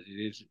 That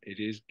it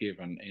is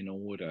given in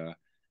order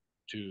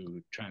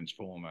to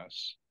transform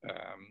us,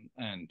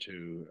 and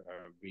to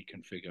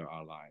reconfigure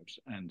our lives.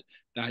 And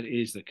that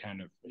is the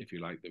kind of, if you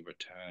like, the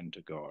return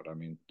to God. I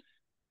mean,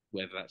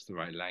 whether that's the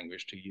right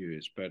language to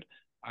use, but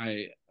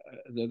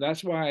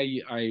that's why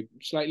I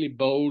slightly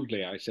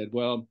boldly I said,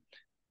 well,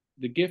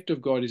 the gift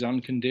of God is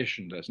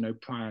unconditioned. There's no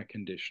prior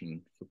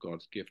condition for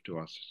God's gift to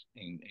us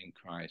in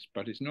Christ,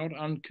 but it's not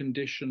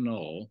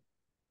unconditional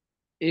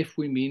if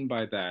we mean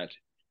by that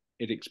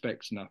it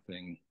expects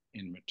nothing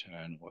in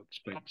return, or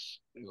expects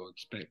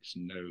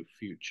no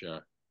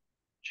future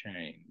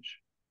change.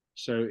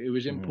 So it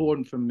was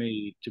important for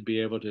me to be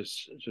able to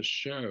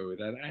show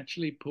that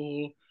actually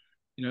Paul,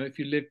 if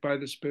you live by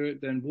the Spirit,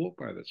 then walk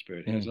by the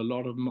Spirit. He has a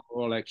lot of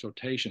moral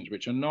exhortations,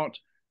 which are not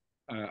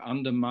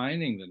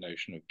undermining the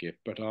notion of gift,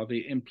 but are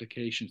the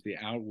implications, the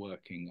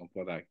outworking of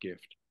what that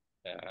gift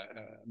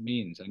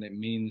means. And it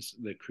means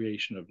the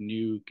creation of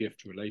new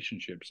gift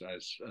relationships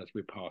as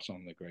we pass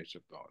on the grace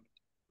of God.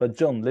 But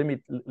John, let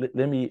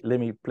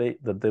me play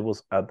the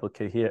devil's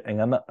advocate here,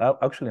 and I'm not,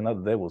 actually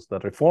not the devil's, the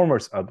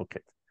reformer's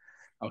advocate.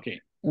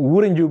 Okay.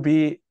 Wouldn't you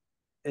be,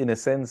 in a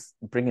sense,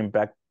 bringing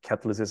back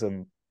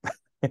Catholicism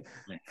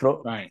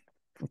through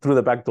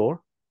the back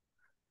door?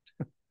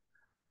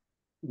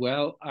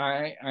 Well,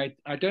 I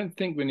don't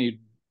think we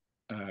need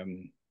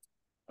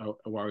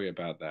worry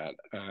about that.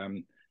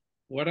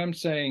 What I'm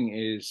saying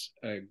is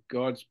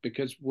God's,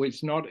 because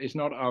it's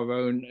not our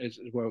own.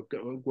 Well,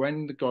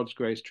 when God's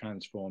grace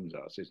transforms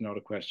us, it's not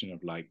a question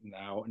of like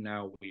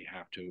now we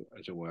have to,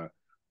 as it were,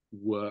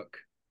 work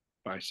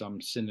by some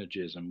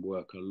synergism,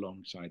 work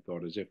alongside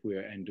God, as if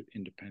we're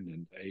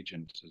independent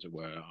agents, as it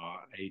were,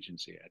 our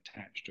agency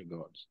attached to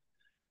God's.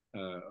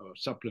 Or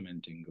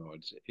supplementing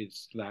God's.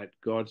 It's that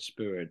God's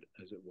Spirit,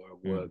 as it were,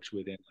 works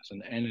within us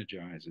and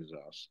energizes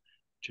us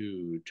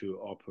to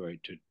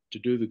operate, to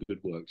do the good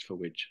works for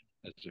which,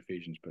 as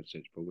Ephesians puts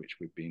it, for which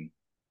we've been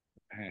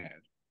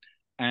prepared.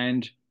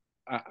 And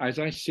as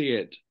I see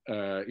it,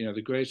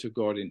 the grace of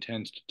God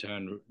intends to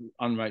turn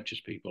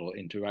unrighteous people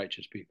into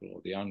righteous people,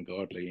 or the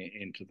ungodly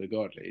into the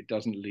godly. It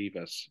doesn't leave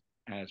us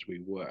as we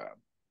were.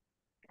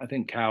 I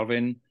think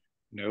Calvin,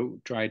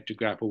 tried to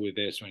grapple with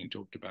this when he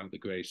talked about the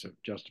grace of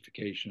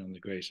justification and the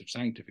grace of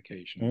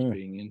sanctification as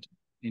being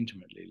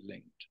intimately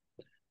linked.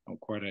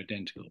 Not quite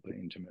identical, but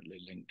intimately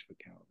linked for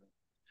Calvin.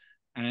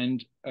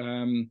 And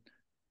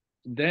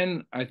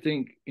then I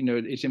think,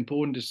 it's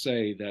important to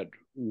say that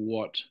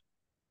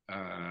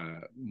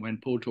when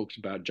Paul talks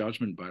about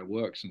judgment by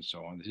works and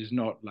so on, this is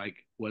not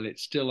like, well,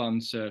 it's still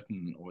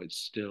uncertain, or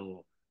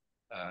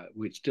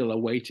we're still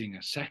awaiting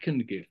a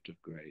second gift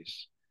of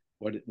grace.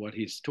 What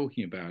he's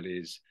talking about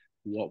is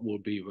what will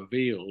be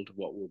revealed,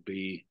 what will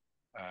be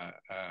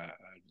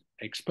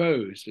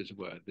exposed, as it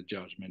were. The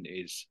judgment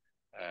is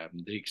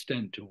the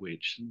extent to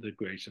which the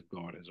grace of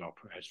God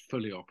has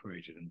fully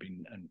operated and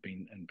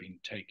been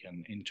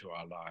taken into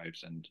our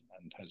lives and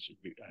has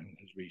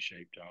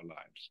reshaped our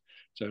lives.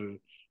 So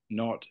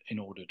not in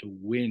order to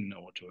win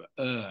or to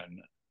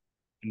earn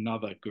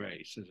another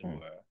grace, as it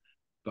were,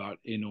 but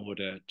in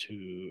order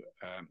to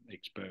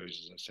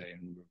expose, as I say,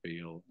 and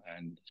reveal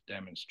and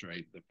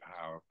demonstrate the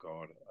power of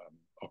God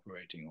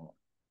operating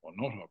or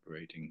not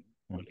operating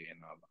fully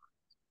in our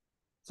lives.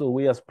 So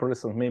we as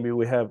Protestants, maybe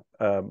we have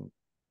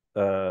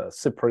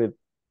separated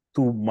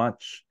too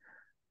much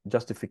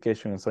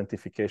justification and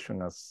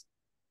sanctification,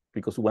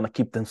 because we want to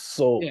keep them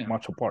so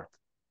much apart.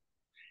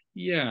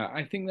 Yeah,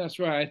 I think that's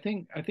right. I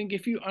think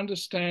if you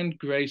understand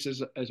grace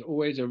as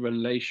always a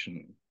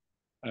relation,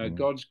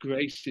 God's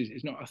grace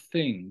is not a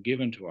thing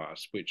given to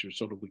us, which is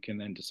sort of we can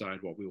then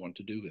decide what we want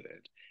to do with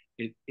it.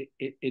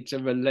 it's a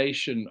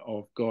relation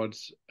of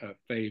God's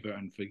favor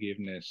and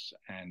forgiveness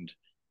and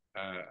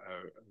uh,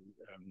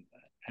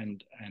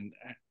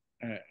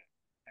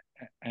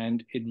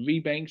 and it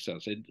remakes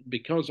us.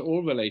 Because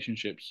all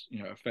relationships,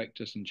 affect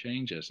us and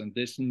change us, and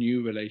this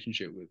new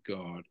relationship with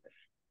God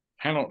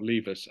cannot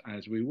leave us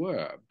as we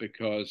were,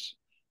 because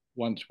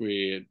once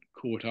we're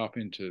caught up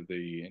into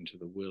the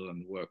will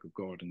and work of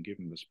God and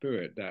given the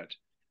Spirit, that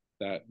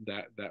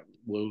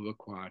will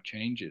require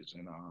changes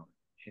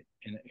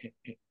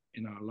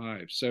in our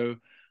lives. So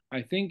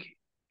I think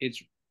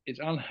it's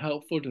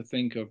unhelpful to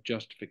think of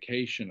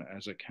justification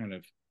as a kind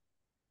of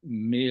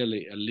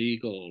merely a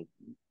legal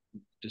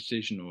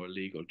decision or a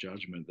legal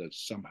judgment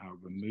that's somehow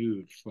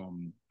removed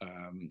from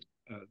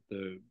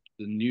the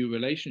new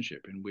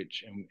relationship in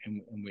which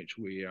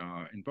we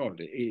are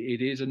involved.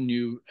 It is a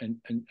new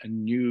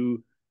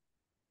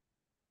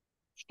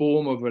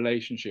form of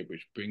relationship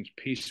which brings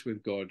peace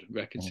with God,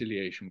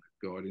 reconciliation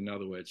with God. In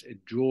other words,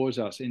 it draws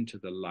us into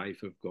the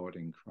life of God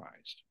in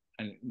Christ,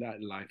 and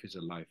that life is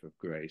a life of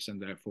grace.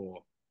 And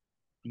therefore,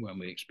 when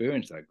we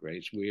experience that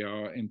grace, we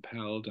are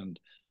impelled and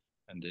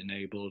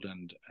enabled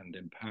and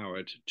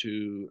empowered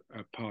to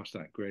pass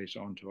that grace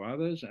on to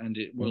others, and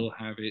it will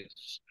have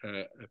its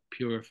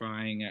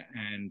purifying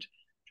and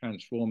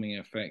transforming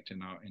effect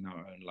in our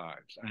own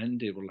lives,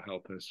 and it will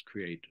help us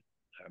create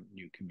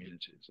new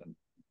communities and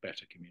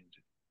better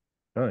communities.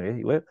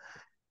 Okay, well,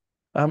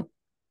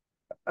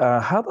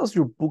 how does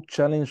your book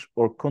challenge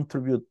or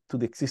contribute to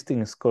the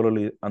existing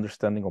scholarly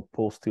understanding of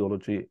Paul's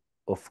theology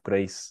of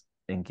grace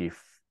and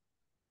gift?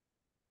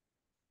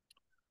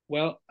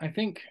 Well, I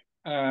think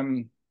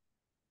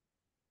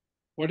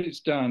what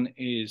it's done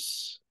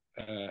is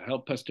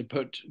help us to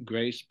put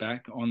grace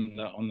back on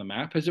the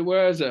map, as it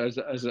were, as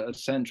a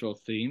central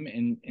theme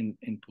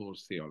in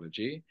Paul's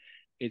theology.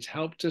 It's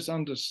helped us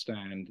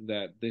understand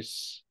that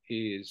this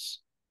is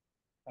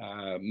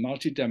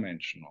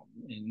multidimensional.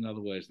 In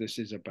other words, this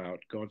is about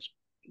God's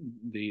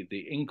the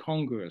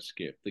incongruous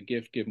gift, the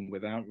gift given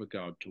without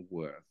regard to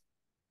worth,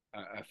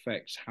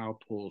 affects how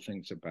Paul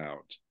thinks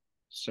about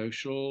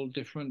social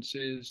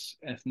differences,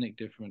 ethnic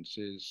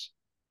differences,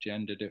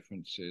 gender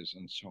differences,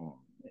 and so on.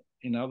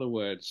 In other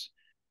words,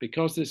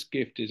 because this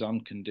gift is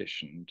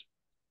unconditioned,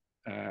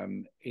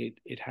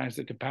 it has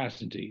the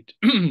capacity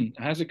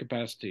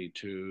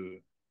to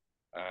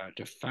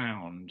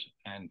found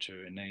and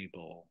to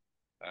enable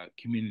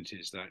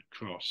communities that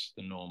cross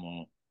the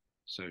normal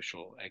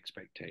social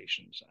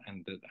expectations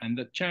and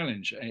that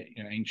challenge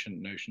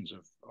ancient notions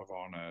of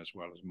honor as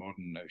well as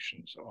modern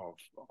notions of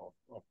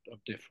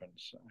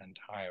difference and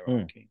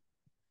hierarchy.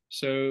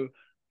 So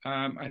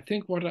I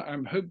think what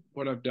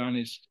I've done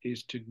is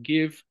to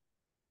give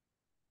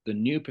the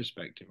new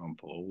perspective on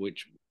Paul,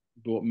 which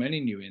brought many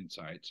new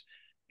insights,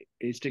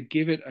 is to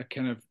give it a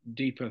kind of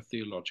deeper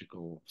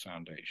theological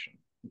foundation.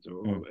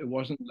 So it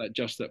wasn't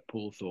just that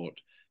Paul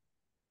thought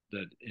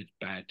that it's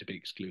bad to be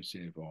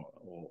exclusive or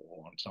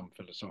on some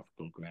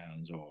philosophical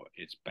grounds, or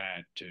it's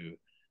bad to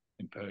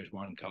impose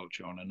one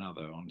culture on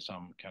another on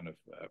some kind of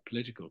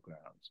political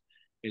grounds.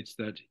 It's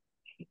that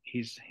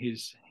his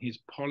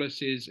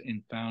policies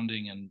in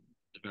founding and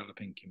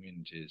developing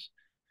communities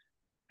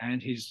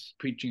and his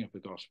preaching of the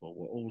gospel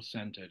were all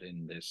centered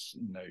in this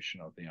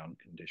notion of the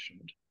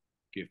unconditioned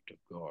gift of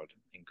God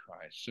in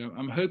Christ. So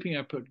I'm hoping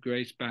I put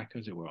grace back,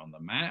 as it were, on the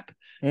map,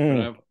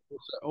 but I've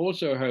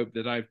also hoped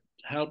that I've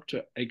helped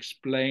to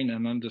explain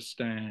and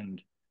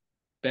understand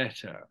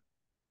better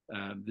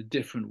the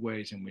different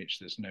ways in which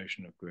this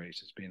notion of grace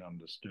has been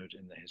understood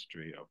in the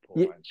history of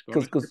Pauline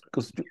scholarship.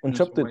 Because on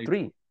chapter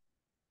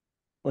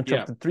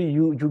 3,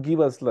 you give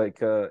us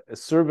like a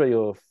survey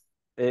of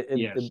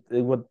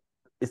what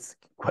it's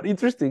quite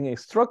interesting. It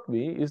struck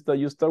me is that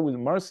you start with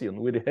Marcion,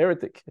 with a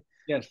heretic.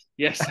 Yes,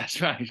 that's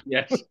right.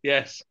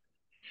 Yes.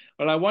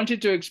 Well, I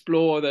wanted to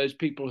explore those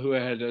people who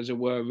had, as it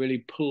were,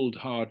 really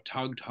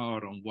tugged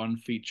hard on one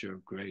feature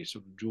of grace,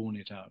 or drawn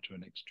it out to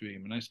an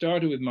extreme. And I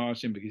started with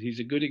Marcion because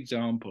he's a good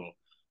example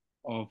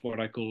of what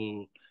I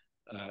call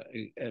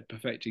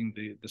perfecting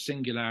the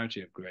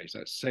singularity of grace.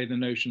 Let's say the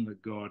notion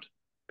that God,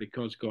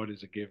 because God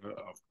is a giver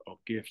of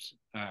gifts,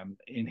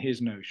 in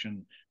his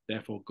notion,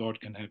 therefore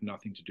God can have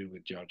nothing to do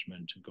with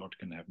judgment, and God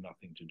can have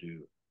nothing to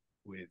do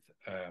with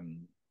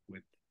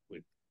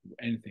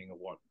anything of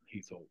what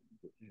he thought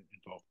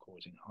involved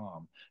causing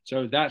harm.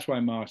 So that's why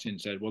Marcion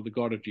said, well, the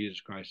God of Jesus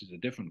Christ is a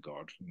different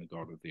God from the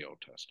God of the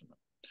Old Testament.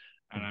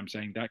 And I'm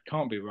saying that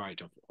can't be right,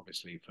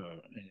 obviously,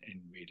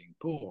 in reading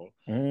Paul.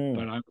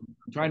 But I'm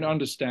trying to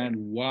understand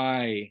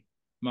why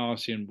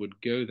Marcion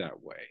would go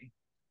that way,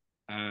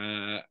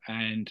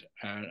 and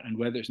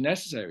whether it's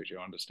necessary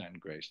to understand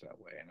grace that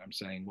way. And I'm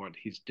saying what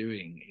he's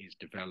doing is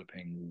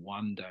developing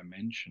one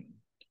dimension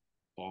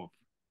of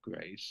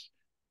grace,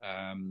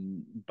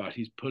 but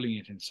he's pulling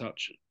it in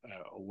such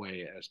a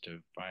way as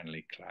to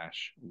finally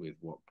clash with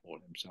what Paul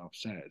himself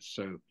says.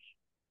 So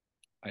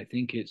I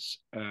think it's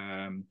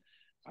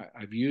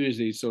I've used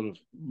these sort of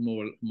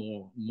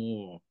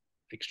more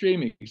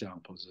extreme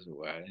examples, as it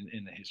were,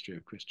 in the history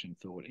of Christian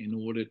thought in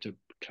order to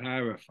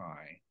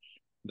clarify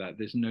that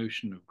this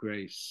notion of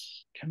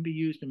grace can be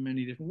used in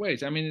many different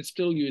ways. I mean, it's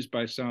still used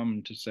by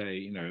some to say,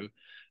 you know,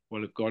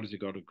 well, if God is a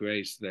God of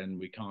grace, then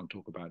we can't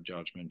talk about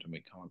judgment and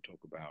we can't talk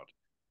about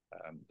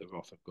the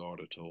wrath of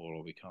God at all,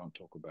 or we can't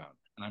talk about.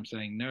 And I'm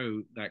saying,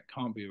 no, that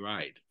can't be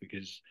right,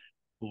 because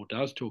Paul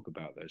does talk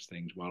about those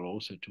things while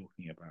also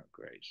talking about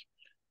grace.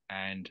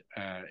 And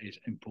it's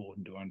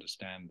important to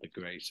understand the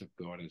grace of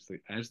God as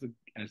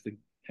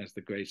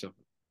the grace of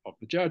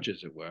the judge,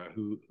 as it were,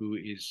 who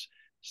is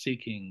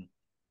seeking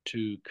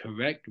to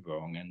correct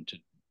wrong and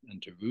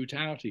to root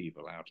out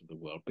evil out of the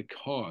world,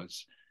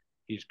 because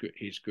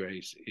his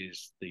grace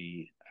is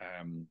the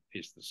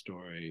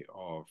story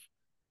of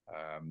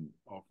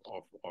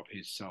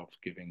his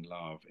self-giving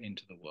love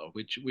into the world,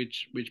 which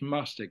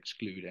must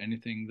exclude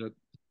anything that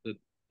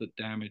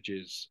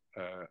damages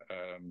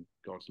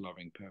God's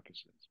loving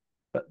purposes.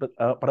 But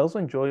I also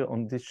enjoy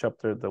on this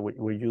chapter that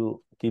where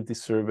you give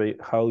this survey,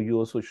 how you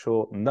also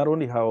show not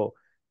only how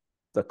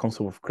the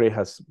concept of grace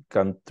has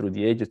gone through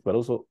the ages, but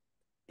also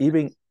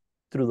even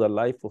through the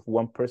life of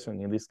one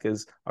person, in this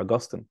case,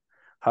 Augustine,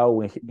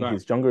 how in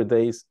his younger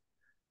days,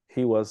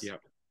 he was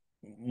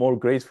more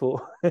graceful.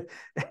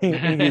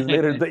 In his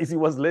later days, he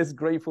was less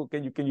grateful.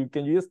 Can you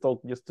just talk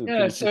just to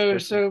Yeah, this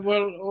question?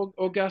 well,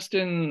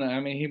 Augustine, I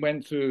mean, he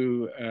went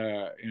through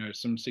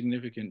some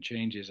significant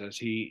changes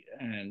as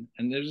and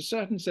there's a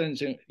certain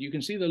sense you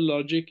can see the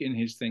logic in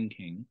his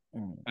thinking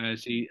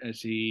as he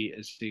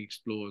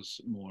explores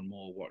more and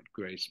more what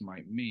grace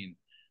might mean.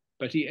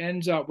 But he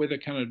ends up with a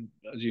kind of,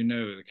 as you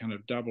know, a kind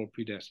of double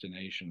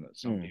predestination, that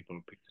some people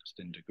are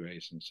predestined to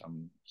grace and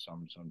some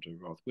to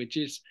wrath, which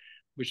is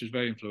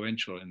very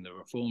influential in the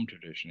Reformed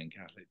tradition, in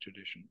Catholic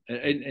tradition,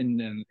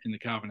 in the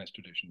Calvinist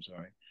tradition.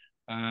 Sorry,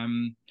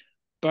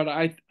 but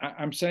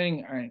I'm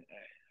saying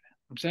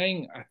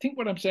I think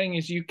what I'm saying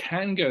is you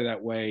can go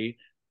that way,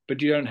 but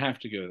you don't have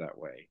to go that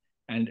way.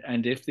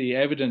 And if the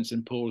evidence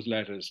in Paul's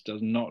letters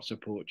does not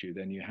support you,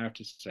 then you have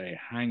to say,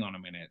 hang on a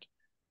minute,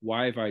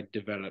 why have I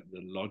developed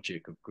the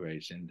logic of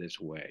grace in this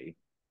way?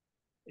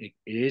 It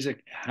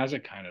has a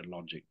kind of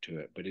logic to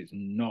it, but it's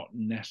not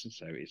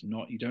necessary. It's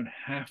not, you don't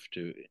have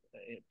to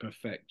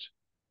perfect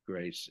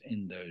grace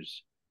in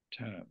those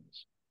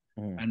terms.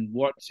 And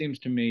what seems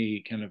to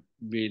me kind of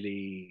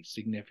really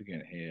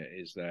significant here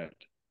is that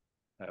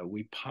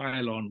we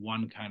pile on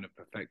one kind of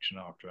perfection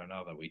after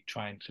another. We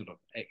try and sort of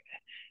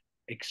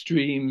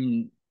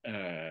extreme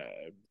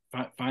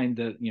find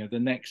the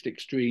next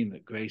extreme,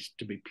 that grace,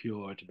 to be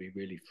pure, to be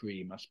really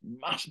free,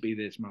 must be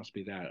this, must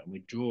be that, and we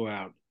draw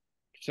out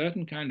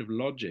certain kind of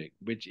logic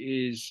which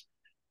is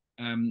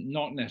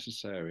not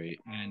necessary,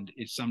 and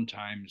it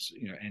sometimes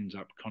ends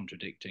up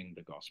contradicting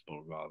the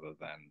gospel rather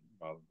than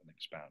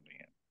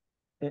expounding it.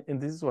 And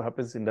this is what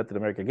happens in Latin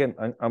America. Again,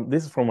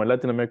 this is from a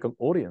Latin American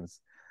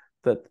audience,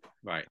 that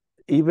right.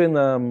 Even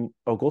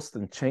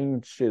Augustine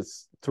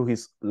changes through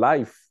his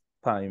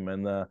lifetime,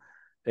 and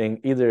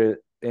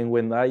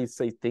when I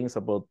say things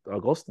about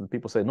Augustine,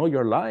 people say, "No,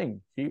 you're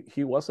lying.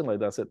 He wasn't like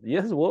that." I said,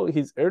 "Yes, well,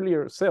 his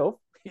earlier self,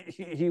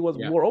 he was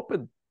more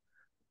open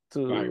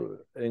to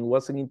and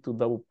wasn't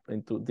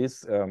into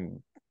this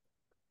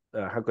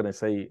how can I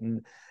say,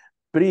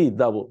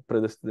 pre-double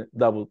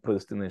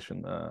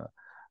predestination.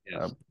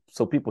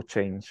 So people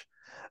change.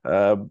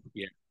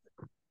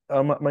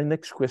 My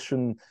next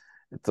question,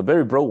 it's a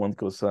very broad one,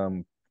 because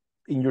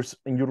in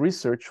your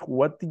research,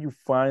 what did you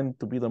find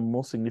to be the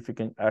most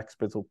significant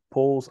aspects of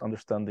Paul's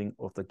understanding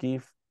of the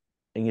gift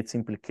and its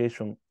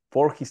implication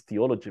for his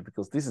theology?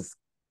 Because this is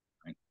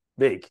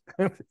big.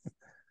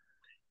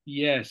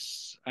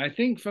 Yes, I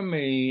think for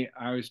me,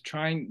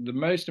 the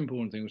most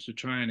important thing was to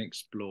try and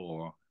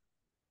explore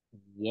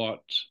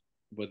what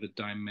were the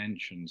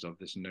dimensions of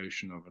this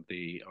notion of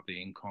the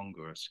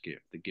incongruous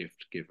gift, the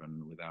gift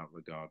given without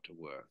regard to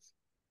worth.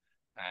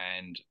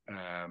 And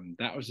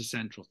that was a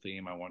central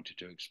theme I wanted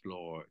to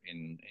explore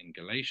in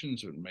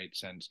Galatians. It made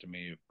sense to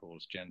me of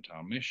Paul's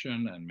Gentile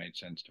mission, and made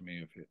sense to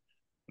me of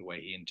the way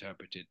he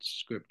interpreted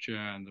scripture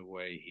and the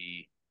way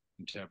he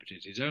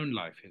interpreted his own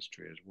life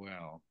history as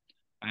well.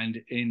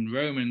 And in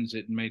Romans,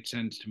 it made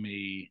sense to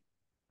me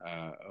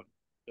of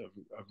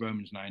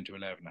Romans 9 to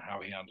 11, how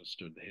he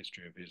understood the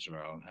history of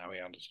Israel and how he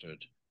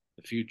understood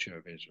the future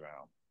of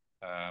Israel.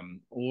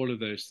 All of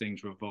those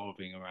things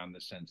revolving around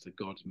the sense that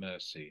God's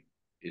mercy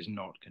is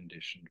not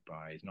conditioned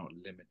by, is not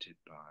limited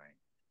by,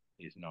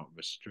 is not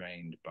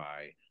restrained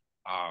by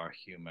our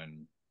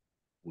human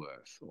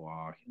worth or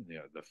our,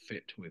 the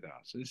fit with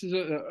us. So this is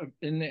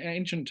in the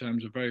ancient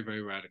terms, a very,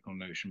 very radical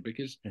notion,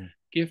 because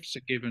gifts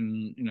are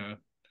given,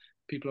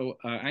 people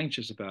are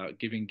anxious about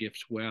giving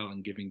gifts well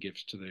and giving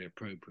gifts to the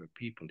appropriate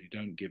people. You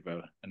don't give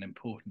an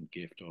important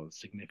gift or a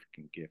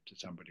significant gift to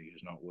somebody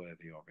who's not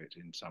worthy of it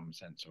in some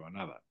sense or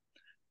another.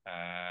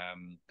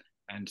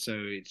 And so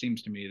it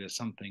seems to me there's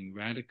something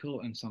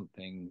radical and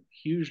something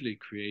hugely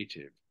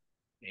creative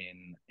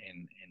in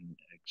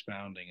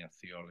expounding a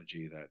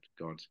theology that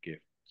God's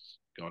gifts,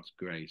 God's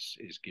grace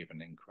is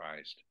given in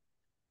Christ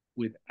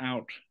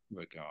without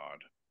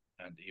regard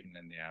and even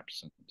in the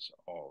absence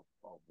of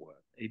worth.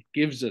 It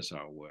gives us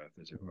our worth,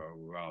 as it were,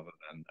 rather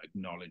than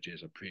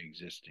acknowledges a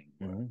pre-existing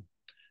worth.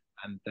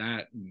 And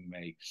that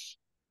makes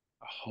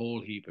a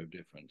whole heap of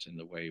difference in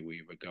the way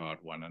we regard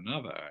one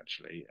another,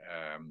 actually,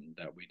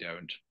 that we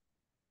don't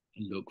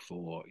look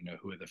for,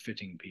 who are the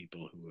fitting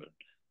people who are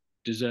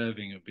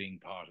deserving of being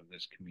part of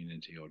this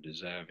community or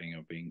deserving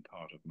of being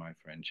part of my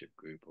friendship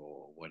group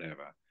or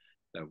whatever.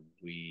 That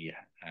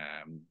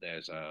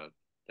there's a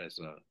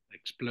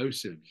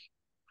explosive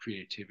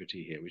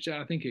creativity here, which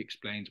I think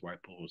explains why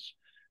Paul's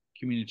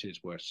communities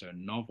were so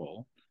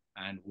novel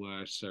and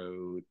were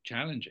so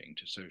challenging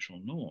to social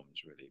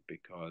norms, really,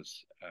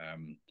 because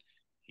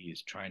he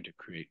is trying to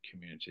create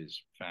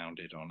communities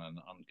founded on an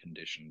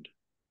unconditioned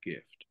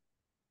gift.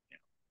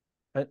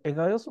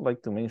 And I also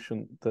like to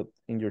mention that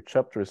in your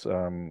chapters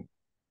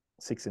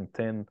 6 and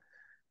 10,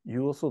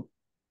 you also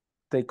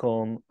take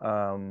on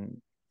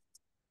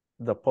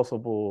the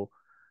possible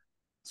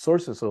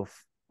sources of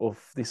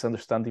this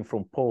understanding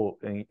from Paul,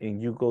 and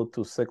you go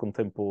to Second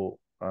Temple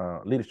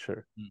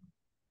literature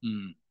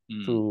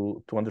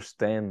to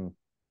understand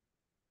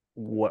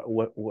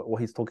what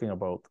he's talking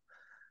about.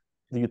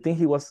 Do you think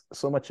he was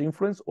so much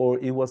influence, or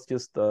it was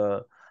just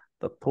the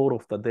thought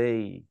of the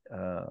day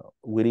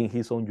within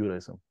his own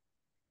Judaism?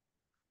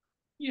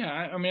 Yeah,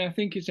 I mean, I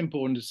think it's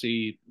important to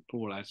see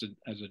Paul as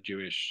a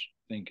Jewish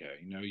thinker.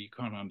 You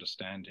can't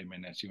understand him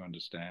unless you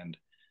understand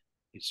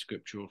his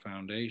scriptural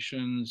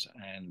foundations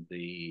and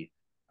the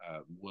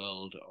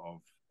world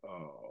of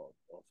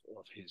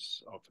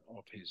his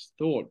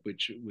thought,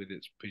 which with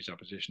its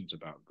presuppositions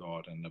about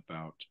God and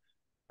about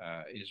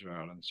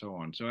Israel and so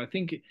on. So I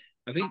think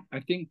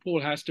Paul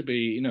has to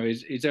be,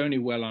 is only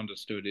well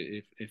understood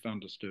if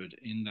understood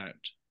in that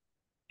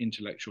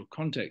intellectual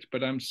context.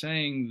 But I'm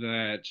saying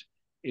that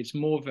it's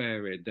more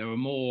varied. There's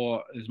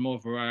more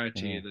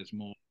variety. There's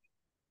more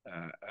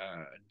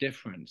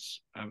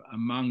difference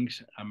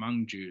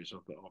among Jews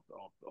of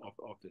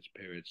this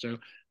period. So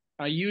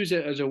I use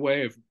it as a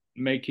way of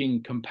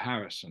making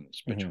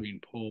comparisons between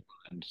Paul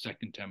and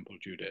Second Temple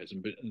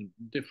Judaism, but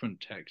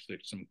different texts.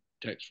 There's some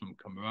texts from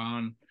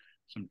Qumran,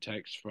 some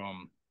texts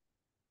from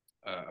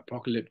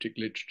apocalyptic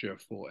literature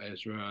for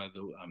Ezra.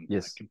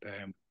 I compare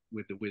him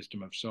with the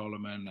Wisdom of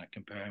Solomon. I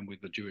compare him with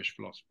the Jewish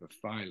philosopher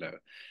Philo.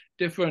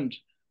 Different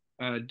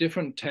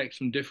texts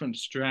from different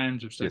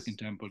strands of Second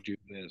Temple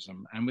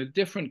Judaism, and with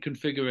different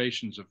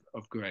configurations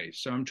of grace.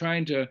 So I'm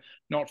trying to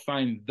not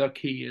find the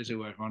key, as it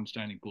were, for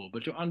understanding Paul,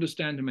 but to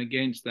understand him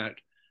against that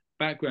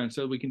background,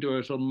 so we can do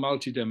a sort of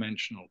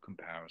multi-dimensional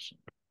comparison.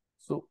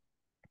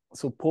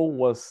 So Paul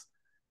was,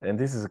 and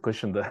this is a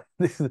question that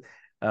this is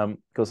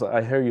because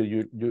I heard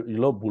you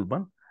love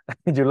Bullman,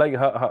 you like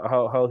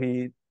how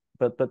he,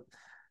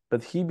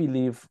 but he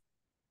believed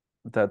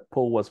that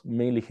Paul was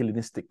mainly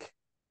Hellenistic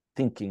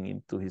thinking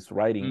into his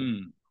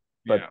writing,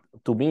 but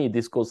to me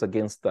this goes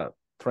against that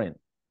trend.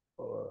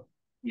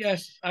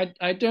 Yes,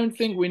 I don't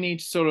think we need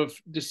to sort of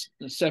just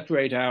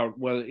separate out,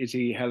 well, is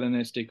he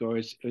Hellenistic or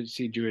is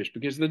he Jewish?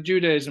 Because the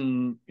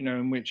Judaism,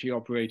 in which he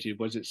operated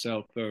was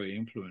itself very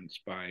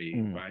influenced by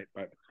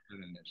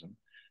Hellenism.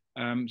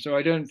 So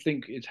I don't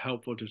think it's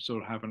helpful to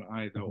sort of have an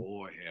either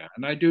or here.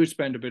 And I do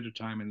spend a bit of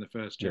time in the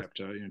first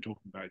chapter,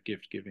 talking about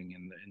gift giving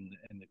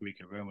in the Greek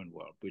and Roman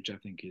world, which I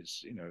think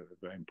is, a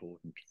very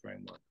important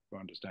framework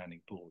for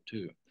understanding Paul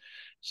too.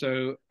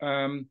 So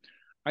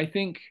I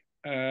think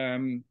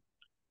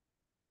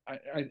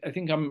I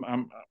think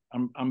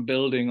I'm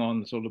building on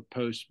the sort of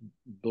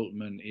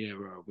post-Bultmann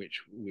era,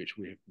 which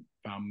we have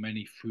found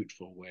many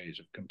fruitful ways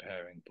of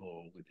comparing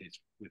Paul with his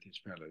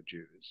fellow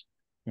Jews.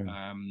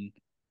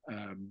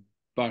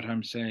 But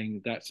I'm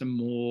saying that's a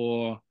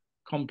more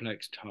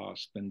complex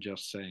task than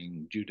just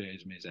saying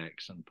Judaism is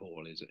X and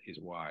Paul is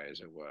Y, as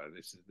it were.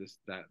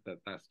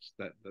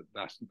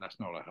 That's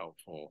not a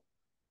helpful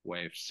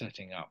way of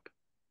setting up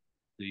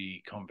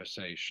the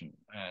conversation,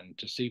 and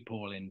to see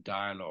Paul in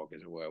dialogue,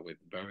 as it were, with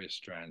various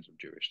strands of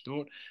Jewish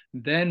thought,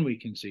 then we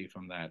can see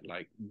from that,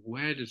 like,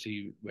 where does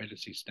he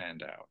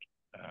stand out?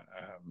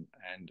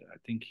 And I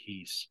think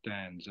he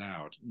stands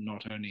out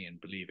not only in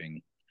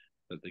believing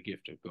that the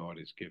gift of God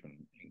is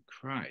given in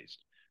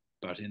Christ,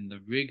 but in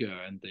the rigor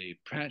and the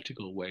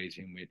practical ways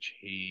in which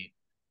he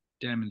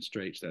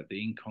demonstrates that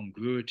the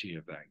incongruity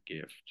of that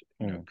gift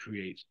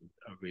creates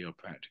a real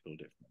practical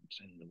difference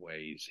in the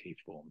ways he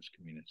forms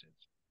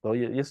communities. So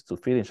yes, to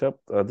finish up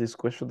this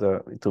question,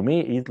 to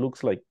me it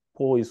looks like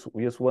Paul is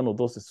one of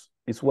those.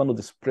 It's one of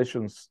the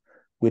expressions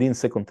within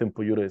Second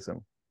Temple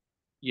Judaism.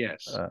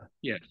 Yes,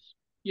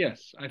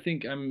 yes. I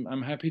think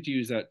I'm happy to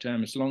use that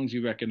term as long as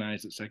you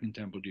recognize that Second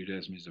Temple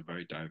Judaism is a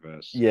very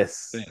diverse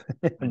thing.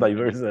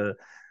 Diverse.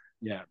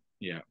 Yeah.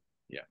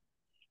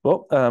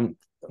 Well,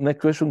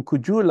 next question: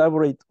 could you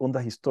elaborate on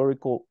the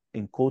historical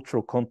and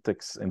cultural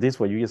context, and this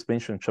what you just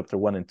mentioned, chapter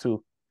 1 and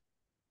 2,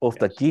 of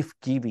the gift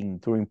giving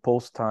during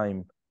Paul's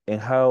time, and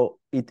how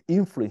it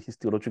influenced his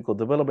theological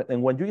development?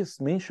 And what you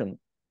just mentioned,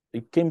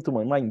 it came to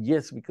my mind,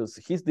 yes, because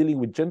he's dealing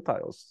with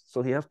Gentiles,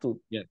 so he has to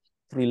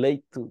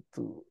relate to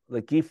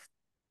the gift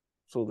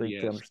so they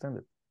can understand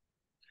it.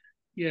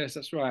 Yes,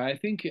 that's right. I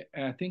think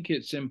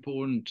it's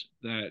important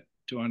that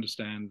to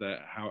understand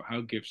that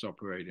how gifts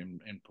operate in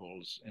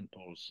Paul's in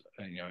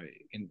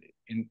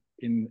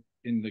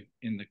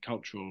the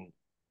cultural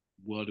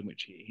world in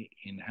which he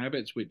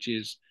inhabits, which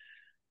is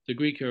the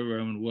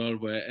Greco-Roman world,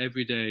 where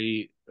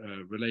everyday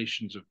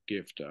relations of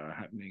gift are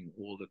happening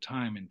all the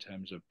time in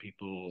terms of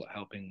people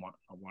helping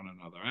one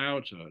another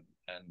out,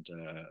 and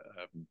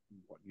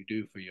what you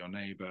do for your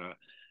neighbor.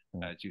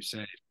 Mm. As you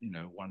say,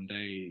 one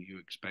day you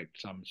expect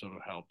some sort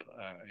of help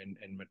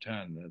in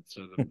return. That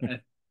sort of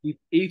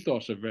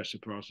ethos of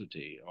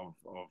reciprocity of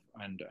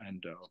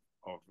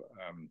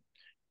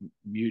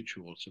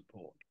mutual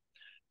support.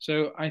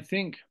 So I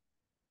think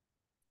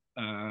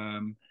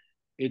um,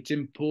 it's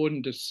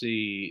important to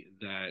see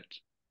that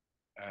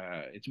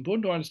it's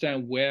important to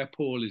understand where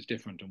Paul is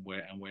different and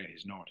where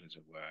he's not, as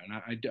it were. And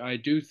I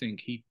do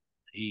think he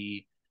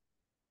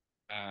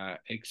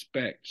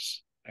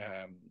expects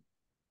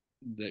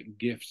that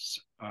gifts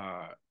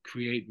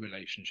create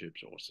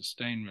relationships or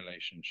sustain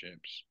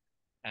relationships,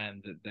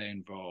 and that they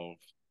involve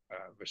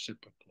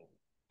reciprocal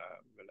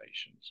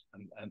relations.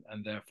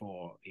 And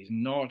therefore, he's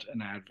not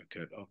an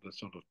advocate of the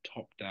sort of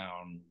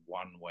top-down,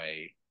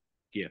 one-way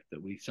gift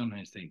that we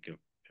sometimes think of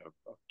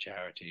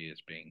charity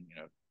as being,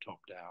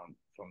 top-down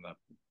from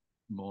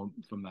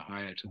the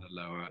higher to the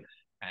lower,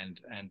 and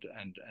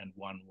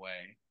one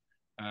way.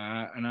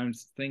 And I'm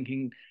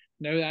thinking,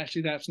 no,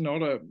 actually, that's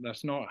not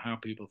how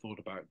people thought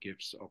about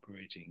gifts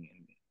operating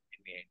in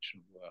the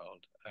ancient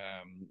world.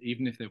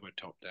 Even if they were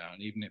top down,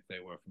 even if they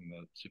were from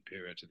the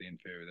superior to the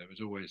inferior, there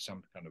was always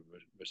some kind of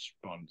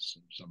response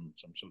and some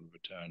sort of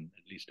return,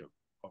 at least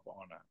of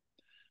honor.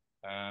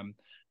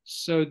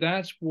 So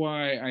that's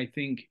why I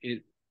think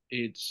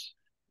it's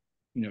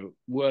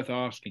worth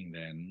asking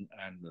then,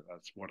 and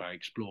that's what I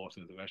explore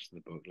through the rest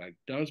of the book. Like,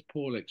 does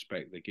Paul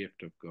expect the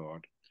gift of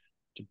God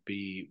to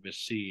be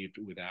received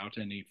without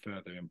any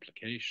further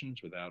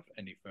implications, without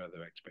any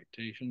further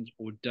expectations,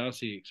 or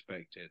does he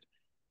expect it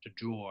to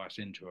draw us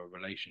into a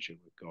relationship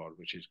with God,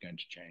 which is going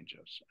to change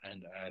us?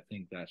 And I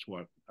think that's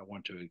what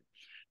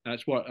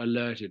that's what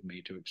alerted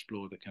me to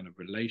explore the kind of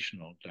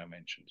relational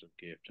dimensions of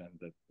gift, and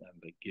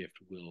the gift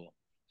will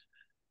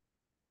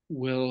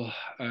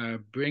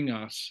bring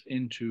us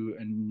into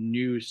a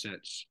new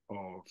sets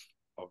of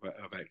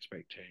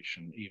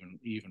expectation.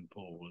 Even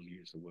Paul will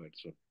use the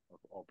words of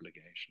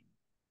obligation.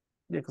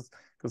 Yeah,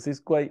 because it's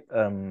quite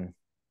out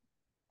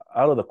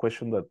of the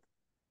question that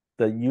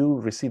you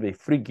receive a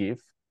free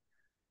gift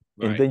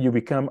and Right. then you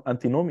become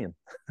antinomian.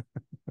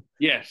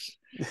 Yes,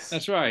 Yes.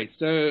 that's right.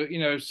 So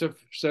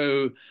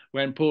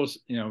when Paul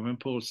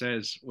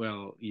says,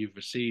 "Well, you've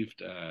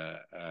received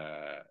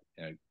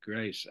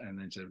grace," and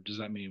then so does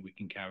that mean we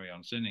can carry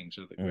on sinning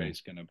so that Mm. grace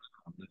can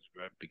abound? This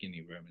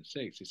beginning of Romans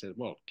 6. He said,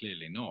 "Well,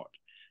 clearly not."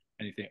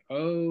 And you think,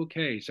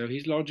 okay, so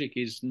his logic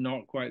is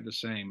not quite the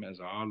same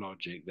as our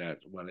logic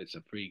that, well, it's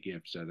a free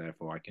gift, so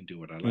therefore I can do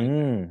what I like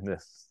with it.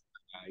 Yes.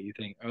 You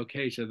think,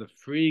 okay, so the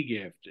free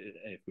gift,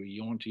 if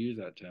you want to use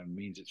that term,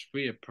 means it's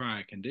free of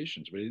prior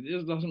conditions, but it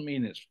doesn't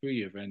mean it's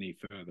free of any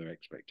further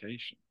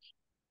expectations.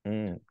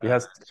 Mm. Uh,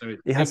 so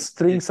It has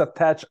strings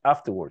attached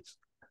afterwards,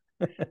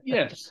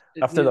 yes,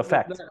 after the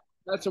fact.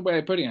 that's a way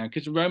of putting it.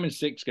 Because Romans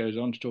 6 goes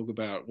on to talk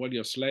about, well,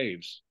 you're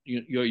slaves.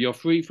 You're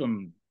free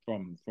from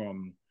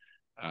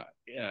uh,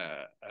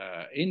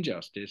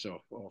 injustice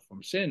or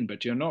from sin,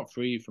 but you're not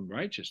free from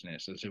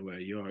righteousness, as it were.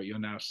 You're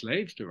now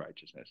slaves to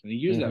righteousness, and he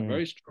used that Mm-hmm.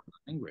 very strong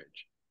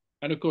language.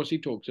 And of course, he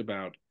talks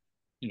about,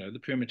 the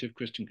primitive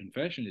Christian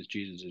confession is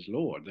Jesus is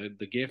Lord.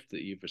 The gift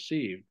that you've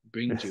received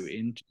brings you Yes.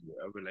 into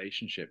a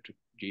relationship to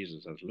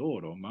Jesus as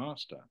Lord or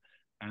Master,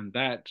 and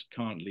that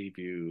can't leave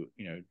you,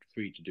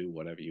 free to do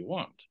whatever you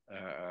want.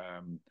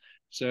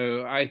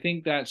 So I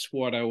think that's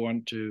what I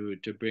want to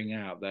bring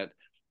out, that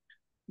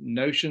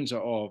notions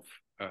of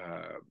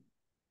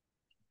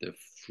the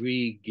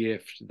free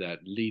gift that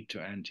lead to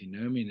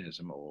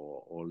antinomianism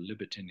or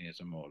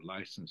libertinism or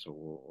license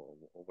or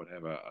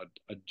whatever are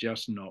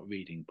just not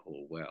reading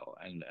Paul well,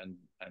 and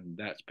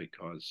that's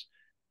because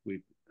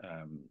we've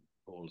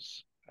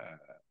Paul's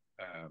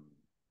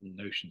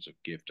notions of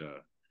gift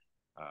are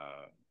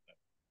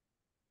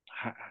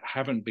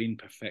haven't been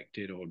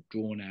perfected or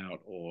drawn out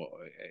or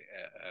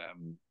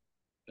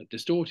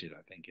distorted,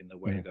 I think, in the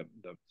way Mm. that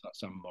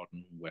some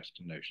modern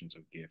Western notions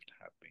of gift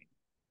have been.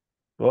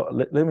 Well,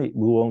 let me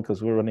move on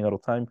because we're running out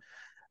of time.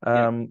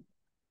 Yeah. Um,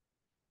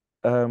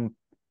 um,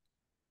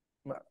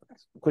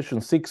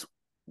 Question 6: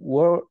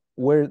 were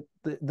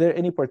there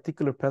any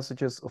particular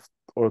passages of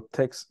or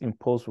texts in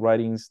Paul's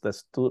writings that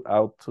stood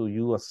out to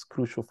you as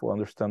crucial for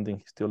understanding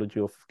his theology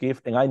of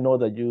gift? And I know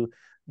that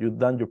you've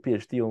done your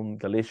PhD on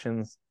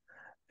Galatians,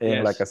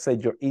 and like I Yes.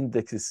 said, your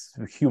index is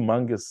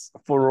humongous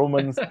for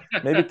Romans.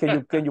 Maybe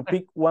can you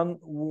pick one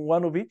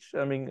of each?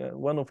 I mean,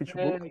 one of each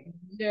Uh, book.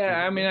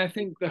 yeah, I mean, I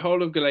think the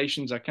whole of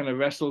Galatians, I kind of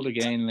wrestled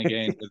again and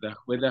again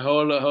with the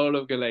whole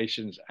of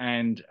Galatians,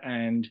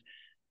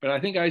 but I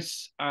think uh,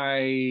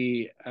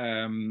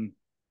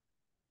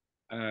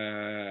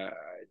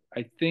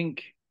 I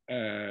think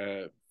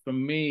for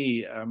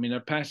me, I mean,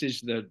 a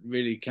passage that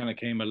really kind of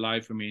came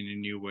alive for me in a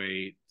new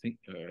way,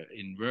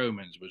 in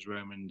Romans, was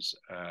Romans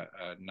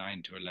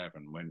 9 to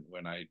 11.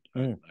 I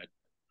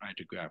tried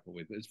to grapple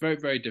with it. It's very,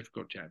 very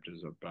difficult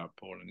chapters about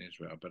Paul and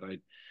Israel, but I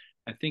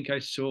think I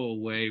saw a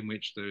way in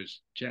which those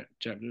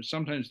chapters,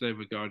 sometimes they're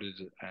regarded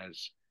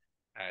as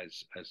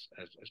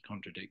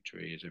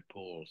contradictory, as if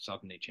Paul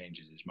suddenly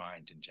changes his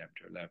mind in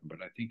chapter 11.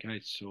 But I think I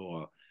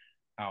saw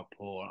how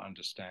Paul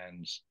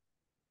understands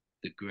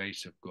the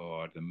grace of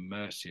God, the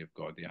mercy of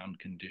God, the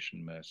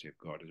unconditioned mercy of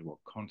God is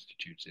what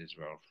constitutes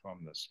Israel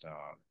from the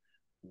start,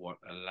 what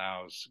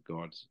allows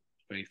God's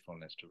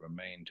faithfulness to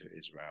remain to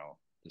Israel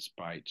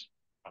despite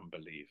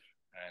unbelief,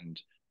 and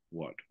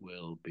what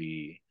will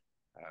be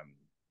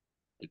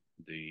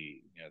the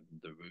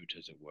root,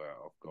 as it were,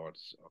 of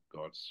God's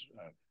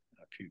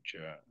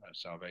future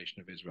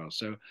salvation of Israel.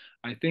 So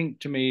I think,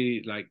 to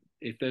me, like,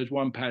 if there's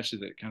one passage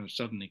that kind of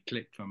suddenly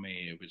clicked for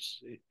me, it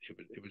was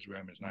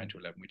Romans 9 to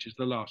 11, which is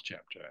the last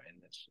chapter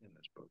in this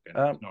book, and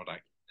it's not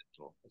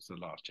accidental. It's the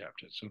last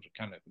chapter. It's sort of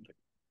kind of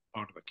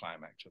part of the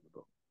climax of the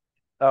book.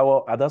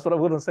 Well, that's what I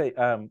wouldn't say.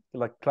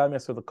 Like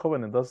climax of the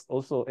covenant. That's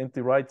also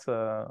N.T. Wright's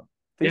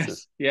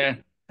thesis. Yes.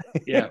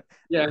 Yeah.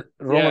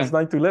 Romans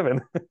 9 to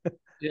 11.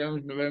 Yeah,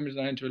 Romans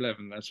 9 to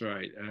 11. That's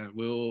right.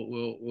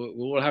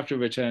 We'll have to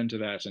return to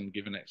that and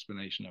give an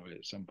explanation of it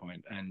at some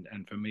point. And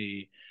for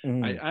me,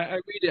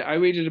 I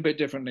read it a bit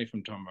differently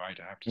from Tom Wright,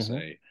 I have to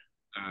say.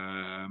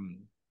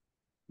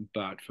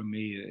 But for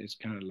me, it's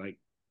kind of like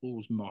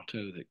Paul's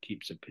motto that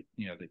keeps that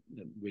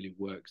really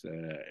works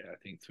there. I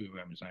think through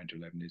Romans 9 to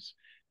 11 is,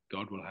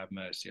 God will have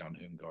mercy on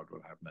whom God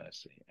will have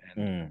mercy,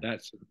 and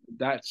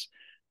that's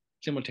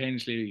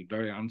simultaneously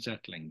very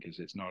unsettling because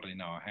it's not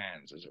in our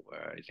hands, as it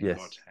were, it's in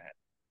God's hands.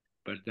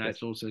 But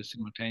that's also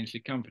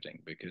simultaneously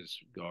comforting because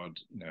God,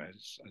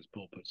 as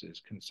Paul puts it, has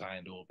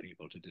consigned all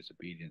people to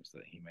disobedience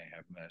that he may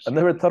have mercy. I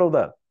never thought of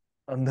that.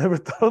 I never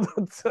thought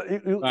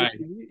that.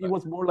 It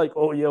was more like,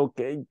 oh yeah,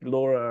 okay,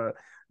 Lord,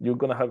 you're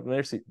gonna have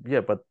mercy. Yeah,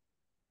 but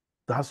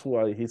that's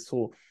why he's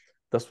so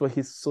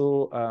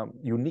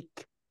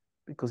unique,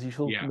 because he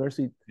shows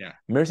mercy. Yeah.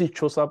 Mercy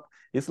shows up.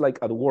 It's like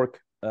at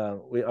work.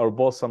 Our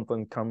boss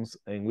sometimes comes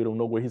and we don't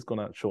know where he's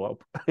gonna show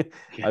up.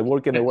 I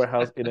work in a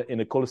warehouse in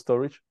a cold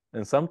storage,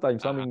 and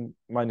sometimes I'm in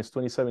minus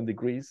 27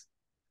 degrees,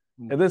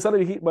 and then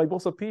suddenly my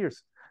boss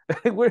appears.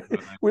 Where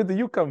do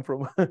you come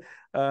from?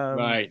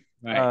 Right.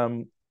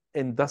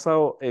 And that's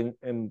how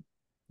and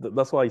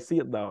that's why I see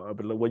it now.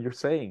 But like what you're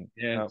saying,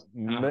 the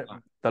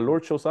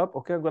Lord shows up.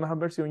 Okay, I'm gonna have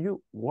mercy on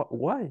you.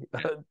 Why?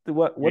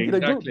 What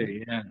did I do?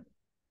 Exactly.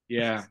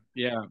 Yeah.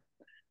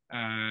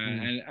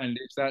 And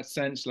it's that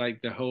sense, like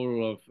the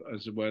whole of,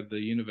 as it were, the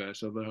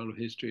universe or the whole of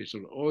history is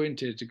sort of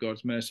oriented to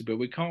God's mercy, but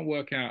we can't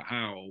work out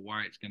how or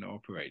why it's going to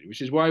operate,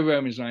 which is why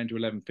Romans 9 to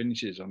 11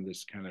 finishes on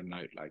this kind of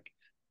note, like,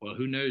 well,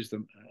 who knows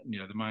the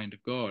mind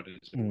of God,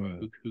 as it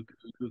were, who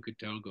could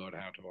tell God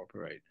how to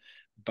operate?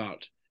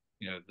 But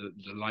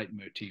the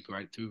leitmotif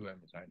right through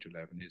Romans 9 to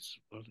 11 is,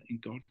 well,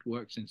 God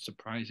works in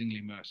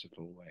surprisingly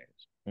merciful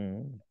ways.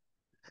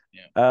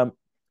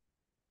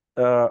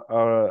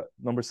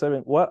 Number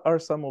 7, what are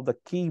some of the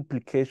key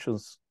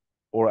implications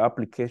or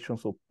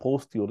applications of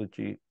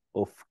post-theology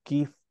of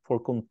key for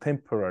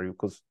contemporary,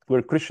 because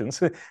we're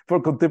Christians, for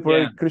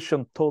contemporary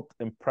Christian thought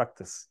and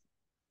practice?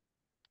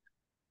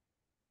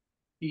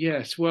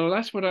 Yes, well,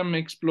 that's what I'm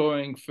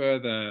exploring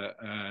further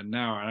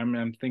now.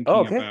 I'm thinking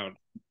about.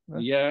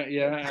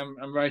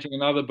 I'm writing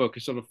another book, a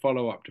sort of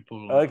follow-up to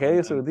Paul.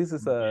 Okay, so this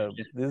is a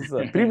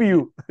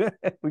preview.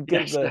 We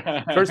get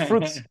the first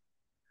fruits.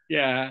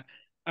 Yeah,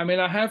 I mean,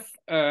 I have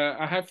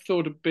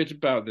thought a bit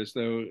about this,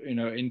 though.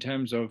 In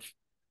terms of,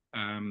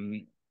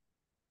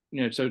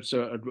 so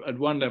at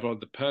one level, at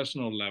the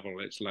personal level,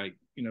 it's like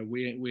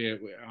we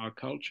our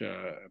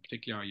culture,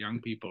 particularly our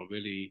young people,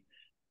 really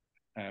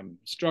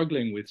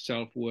struggling with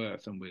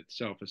self-worth and with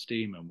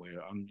self-esteem, and we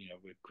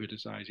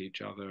criticize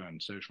each other,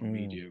 and social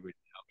media really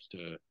helps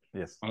to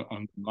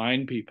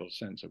undermine people's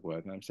sense of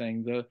worth. And I'm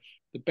saying the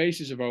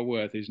basis of our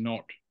worth is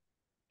not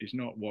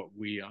what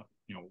we are,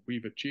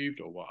 we've achieved,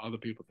 or what other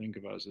people think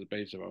of us. The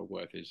base of our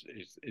worth is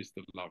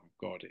the love of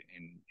God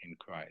in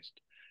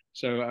Christ.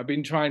 So I've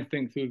been trying to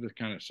think through the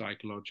kind of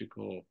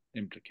psychological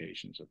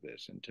implications of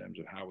this in terms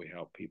of how we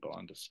help people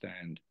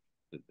understand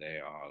that they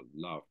are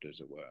loved, as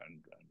it were,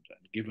 and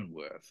given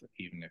worth,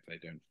 even if they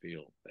don't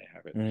feel they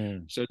have it.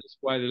 So that's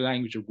why the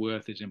language of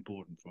worth is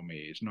important for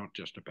me. It's not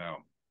just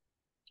about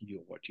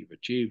what you've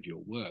achieved,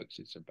 your works.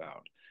 It's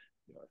about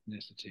your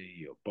ethnicity,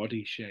 your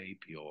body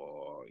shape,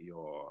 your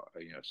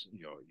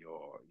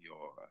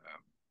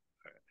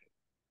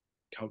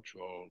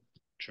cultural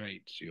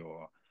traits,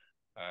 your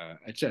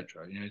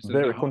etc.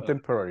 Very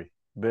contemporary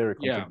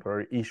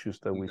issues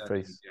that we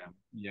face.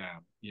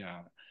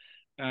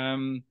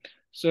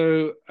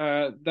 So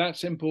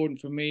that's important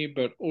for me,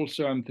 but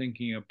also I'm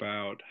thinking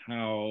about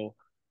how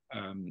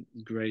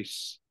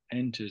grace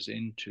enters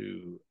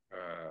into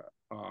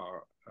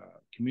our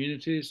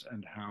communities,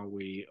 and how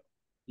we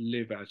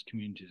live as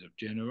communities of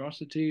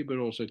generosity, but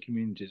also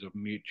communities of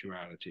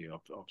mutuality,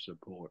 of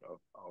support,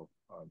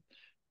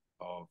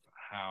 of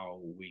how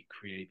we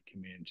create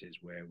communities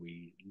where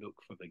we look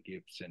for the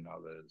gifts in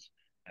others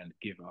and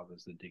give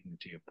others the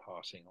dignity of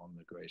passing on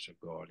the grace of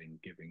God in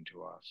giving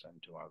to us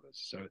and to others.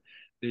 So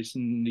these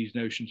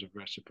notions of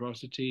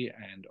reciprocity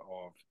and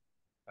of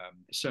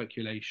the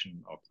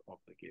circulation of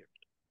the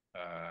gift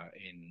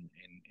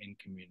in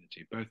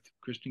community, both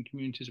Christian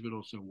communities, but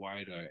also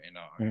wider in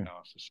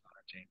our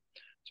society.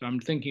 So I'm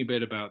thinking a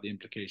bit about the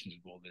implications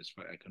of all this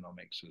for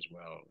economics as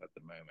well at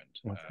the moment.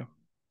 Okay.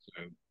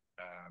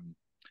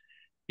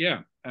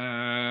 Yeah,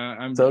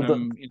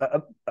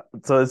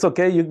 so it's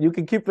okay. You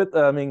can keep it.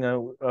 I mean,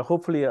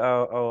 hopefully,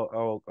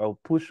 I'll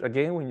push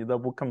again when the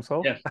book comes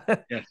out. Yes,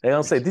 yes. And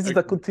I'll say this is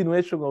Okay. the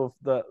continuation of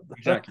the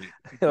Exactly.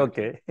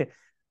 Okay.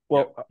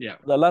 Well, yeah.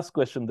 The last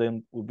question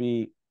then would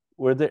be: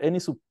 were there any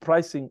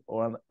surprising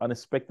or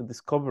unexpected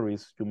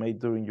discoveries you made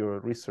during your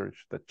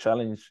research that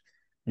challenged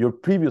your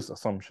previous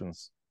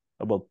assumptions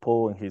about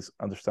Paul and his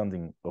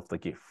understanding of the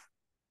gift?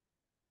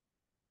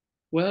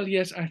 Well,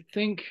 yes, I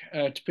think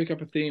to pick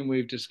up a theme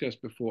we've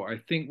discussed before, I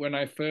think when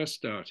I first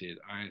started,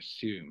 I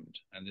assumed,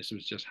 and this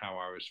was just how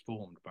I was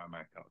formed by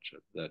my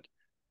culture, that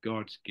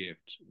God's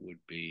gift would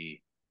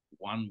be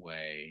one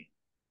way,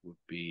 would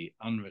be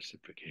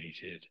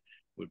unreciprocated,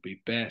 would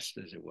be best,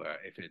 as it were,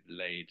 if it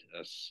laid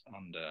us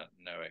under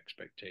no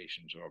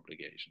expectations or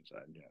obligations.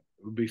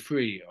 It would be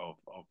free of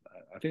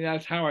I think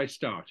that's how I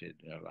started,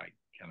 like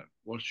kind of,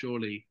 well,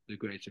 surely the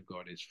grace of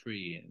God is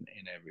free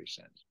in every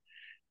sense.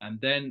 And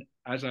then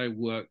as I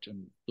worked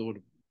and thought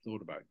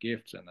about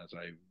gifts, and as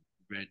I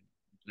read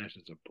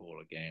letters of Paul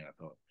again, I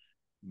thought,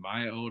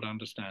 my old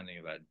understanding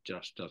of that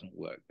just doesn't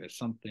work. There's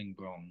something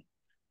wrong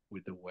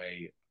with the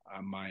way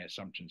my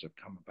assumptions have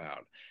come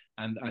about.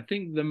 And I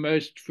think the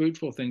most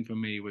fruitful thing for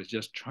me was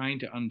just trying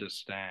to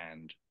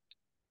understand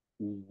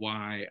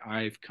why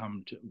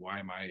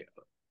my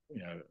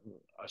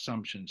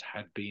assumptions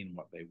had been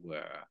what they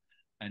were,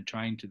 and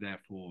trying to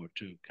therefore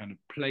to kind of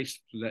place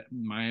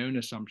my own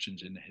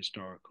assumptions in a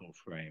historical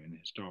frame, in a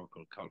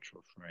historical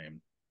cultural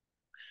frame.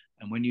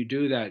 And when you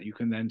do that, you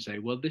can then say,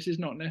 well, this is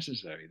not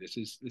necessary. This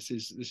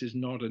is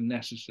not a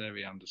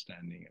necessary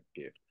understanding of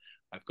gift.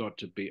 I've got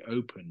to be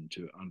open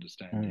to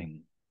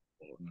understanding,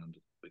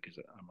 because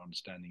I'm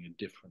understanding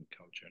a different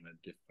culture and a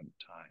different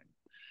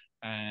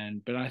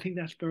time. But I think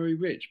that's very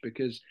rich,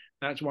 because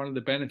that's one of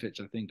the benefits,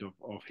 I think,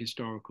 of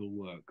historical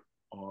work,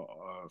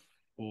 or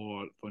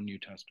for New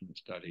Testament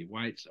study,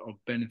 why it's of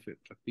benefit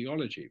for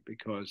theology,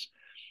 because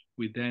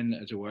we then,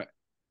 as it were,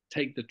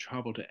 take the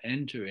trouble to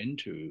enter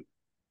into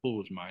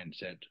Paul's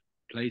mindset,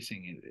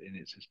 placing it in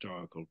its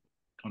historical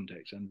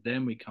context, and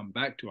then we come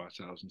back to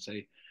ourselves and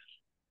say,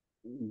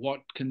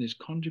 what can this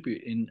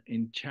contribute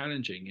in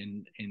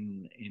challenging,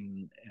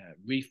 in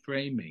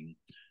reframing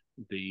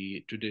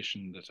the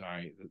tradition that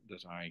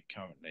I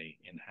currently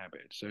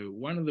inhabit. So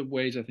one of the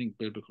ways I think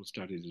biblical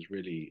studies is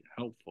really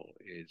helpful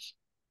is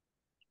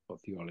for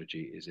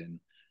theology is in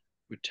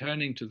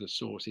returning to the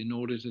source in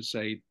order to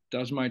say,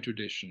 does my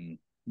tradition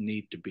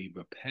need to be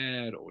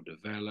repaired or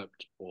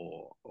developed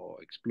or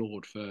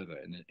explored further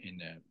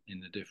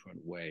in a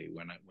different way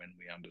when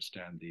we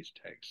understand these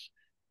texts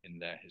in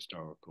their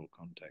historical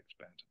context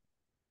better.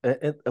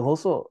 And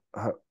also,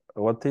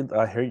 one thing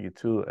I heard you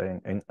too,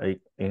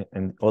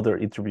 in other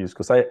interviews,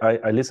 because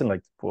I listened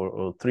like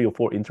for 3 or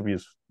 4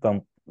 interviews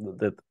down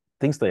that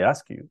things they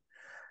ask you.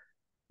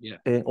 Yeah.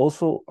 And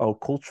also our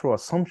cultural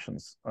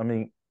assumptions. I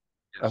mean,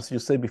 yes. as you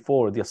said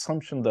before, the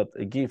assumption that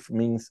a gift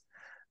means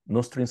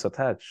no strings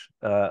attached.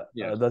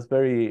 Yes. That's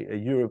very a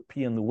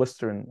European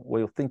Western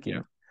way of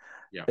thinking.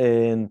 Yeah.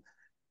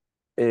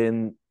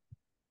 And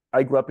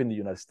I grew up in the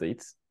United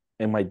States,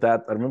 and my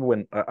dad, I remember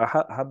when I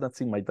had not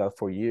seen my dad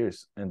for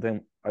years, and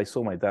then I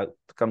saw my dad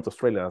come to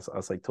Australia,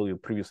 as I told you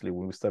previously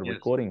when we started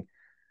recording.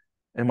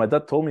 And my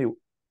dad told me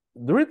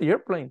during the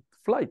airplane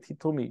flight, he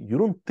told me, "You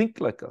don't think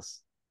like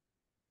us."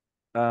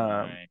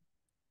 Right.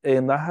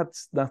 And I had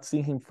not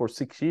seen him for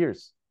 6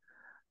 years.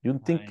 You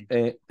don't think,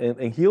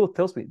 and he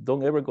tells me,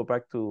 "Don't ever go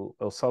back to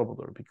El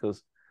Salvador,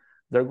 because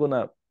they're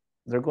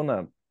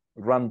gonna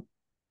run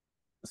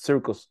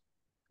circles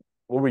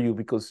over you,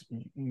 because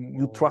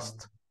you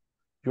trust.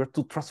 You're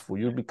too trustful.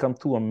 You become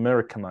too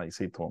Americanized,"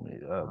 he told me,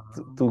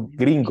 too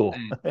gringo.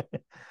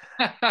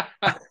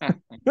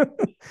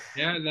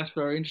 Yeah, that's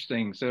very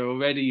interesting. So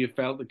already you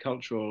felt the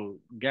cultural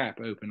gap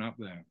open up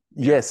there.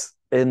 Yes,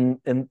 and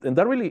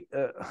that really,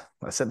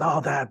 I said,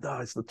 "No,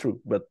 it's the truth."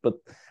 But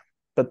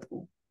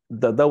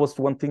that was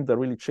one thing that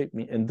really shaped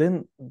me. And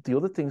then the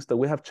other things that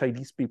we have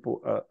Chinese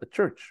people at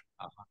church,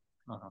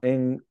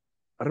 and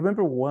I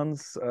remember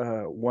once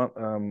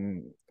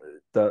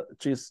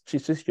she's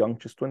just young,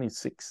 she's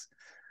 26,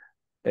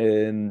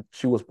 and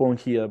she was born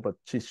here, but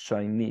she's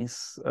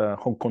Chinese,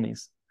 Hong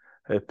Kongese,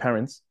 her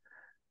parents.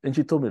 And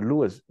she told me,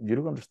 "Luis, you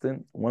don't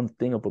understand one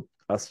thing about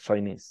us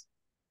Chinese.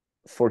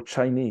 For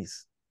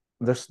Chinese,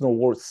 there's no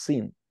word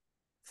sin.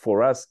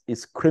 For us,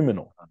 it's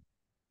criminal.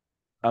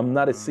 I'm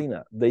not a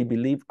sinner. They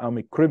believe I'm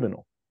a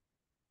criminal."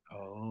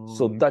 Oh,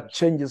 So that interesting.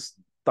 changes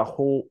the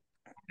whole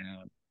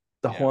Yeah.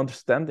 the Yeah. whole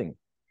understanding.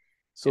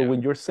 So Yeah.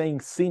 when you're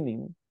saying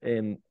sinning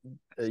and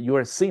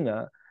you're a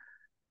sinner,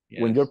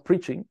 when you're Yes.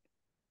 preaching,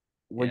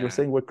 what you're Yeah.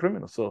 saying we're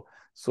criminals. So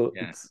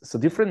Yeah. it's a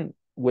different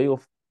way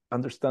of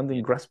understanding,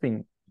 Yeah.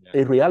 grasping Yeah. a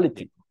Yeah.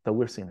 reality that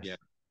we're sinners. Yeah.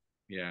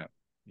 Yeah,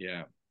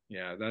 yeah,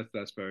 yeah.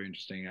 That's very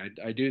interesting.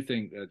 I do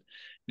think that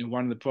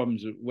one of the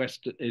problems with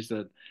West is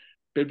that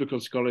biblical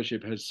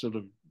scholarship has sort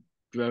of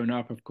grown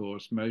up, of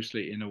course,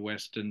 mostly in a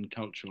Western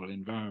cultural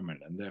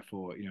environment, and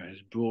therefore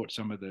has brought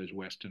some of those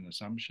Western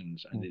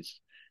assumptions. And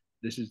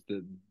this is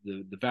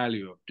the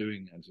value of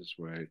doing as this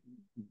way,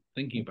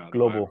 thinking about the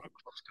Bible Global.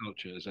 across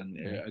cultures and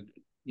Mm.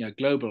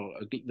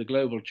 the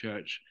global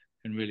church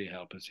can really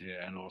help us here,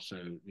 and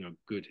also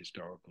good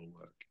historical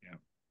work. Yeah.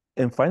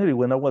 And finally,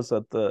 when I was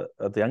at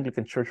the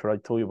Anglican church where I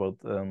told you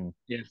about,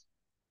 Yes.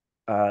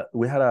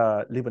 we had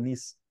a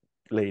Lebanese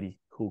lady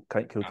who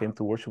came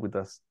to worship with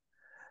us,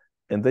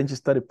 and then she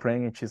started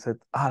praying, and she said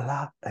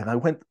Allah, and I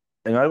went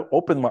and I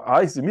opened my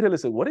eyes immediately.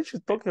 Said, "What is she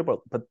talking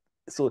about?" But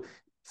so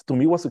to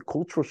me, it was a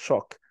cultural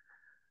shock,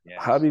 Yes.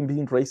 having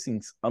been raised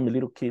since I'm a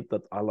little kid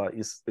that Allah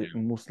is a Yeah.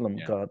 Muslim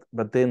Yeah. God,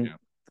 but then, Yeah.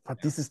 but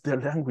Yeah. this is their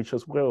language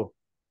as well.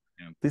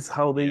 Yeah. This is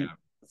how they, Yeah.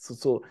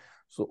 so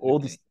all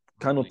these Absolutely.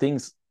 kind of Absolutely.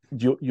 things.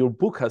 Your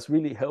book has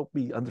really helped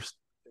me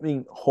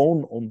understand,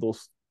 hone on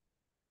those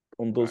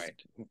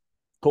Right.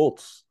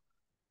 thoughts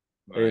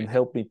and Right.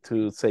 help me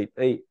to say,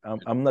 hey,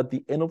 I'm not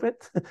the end of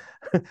it.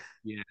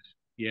 Yes.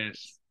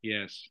 Yes.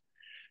 Yes.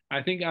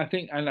 I think,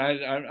 and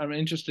I'm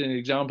interested in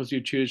examples you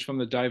choose from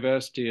the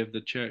diversity of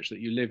the church that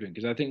you live in,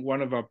 because I think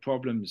one of our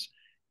problems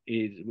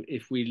is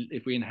if we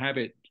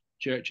inhabit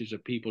churches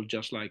of people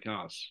just like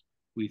us,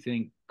 we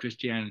think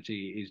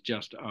Christianity is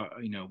just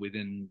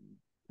within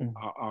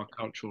our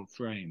cultural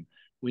frame.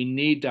 We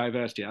need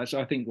diversity. That's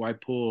I think why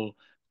Paul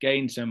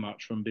gained so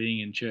much from being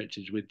in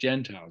churches with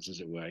Gentiles, as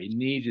it were. He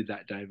needed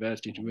that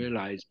diversity to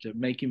realize, to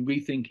make him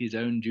rethink his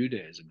own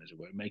Judaism, as it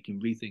were, make him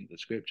rethink the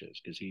scriptures,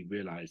 because he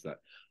realized that,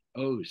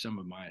 oh, some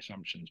of my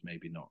assumptions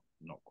maybe not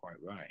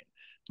quite right,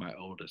 my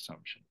old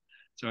assumption.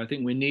 So I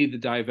think we need the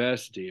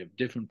diversity of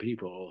different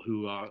people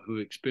who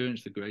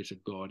experience the grace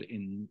of God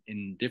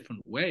in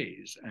different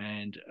ways,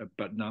 and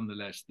but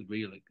nonetheless the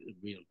real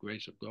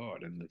grace of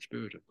God and the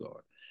Spirit of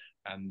God,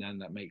 and then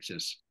that makes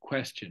us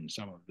question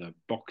some of the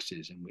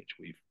boxes in which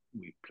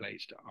we've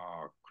placed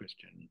our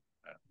Christian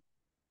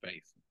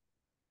faith.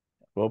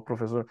 Well,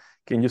 Professor,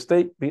 can you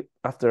stay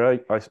after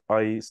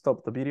I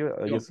stop the video?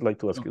 I Sure, just like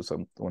to ask sure.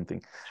 you one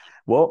thing.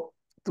 Well,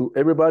 to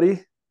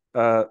everybody,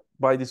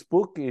 buy this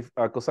book. If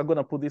because I'm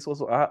gonna put this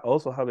also. I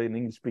also have an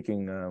English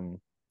speaking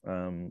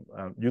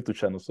YouTube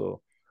channel.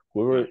 So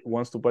whoever Right,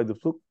 wants to buy the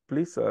book,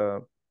 please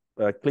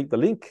click the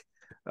link,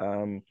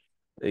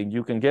 and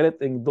you can get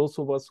it. And those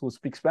of us who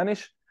speak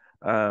Spanish,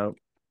 uh,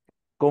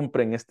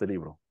 compren este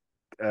libro.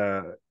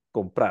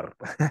 Comprar.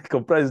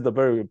 Comprar is the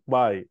verb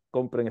buy.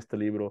 Compren este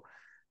libro.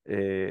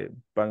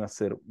 Van a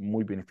ser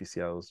muy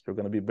beneficiados. You're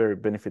going to be very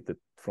benefited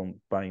from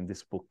buying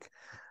this book,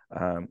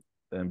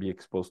 and be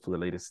exposed to the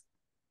latest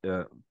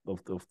uh,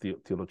 of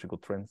theological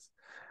trends.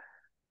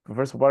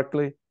 Professor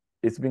Barclay,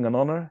 it's been an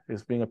honor.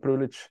 It's been a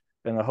privilege,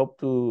 and I hope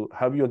to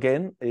have you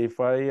again if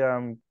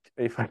I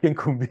can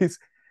convince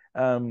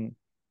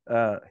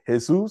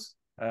Jesus,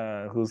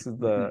 who's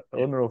the yeah,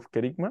 owner of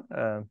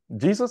Kerygma,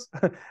 Jesus.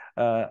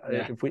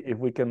 yeah, If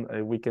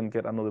we can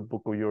get another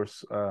book of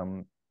yours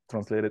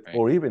translated, right,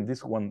 or even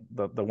this one,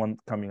 the one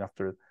coming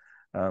after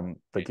the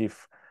right.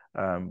 gift,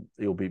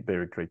 it will be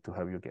very great to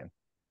have you again.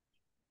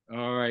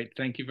 All right.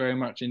 Thank you very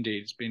much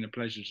indeed. It's been a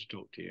pleasure to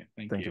talk to you.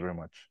 Thank Thank you you. very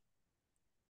much.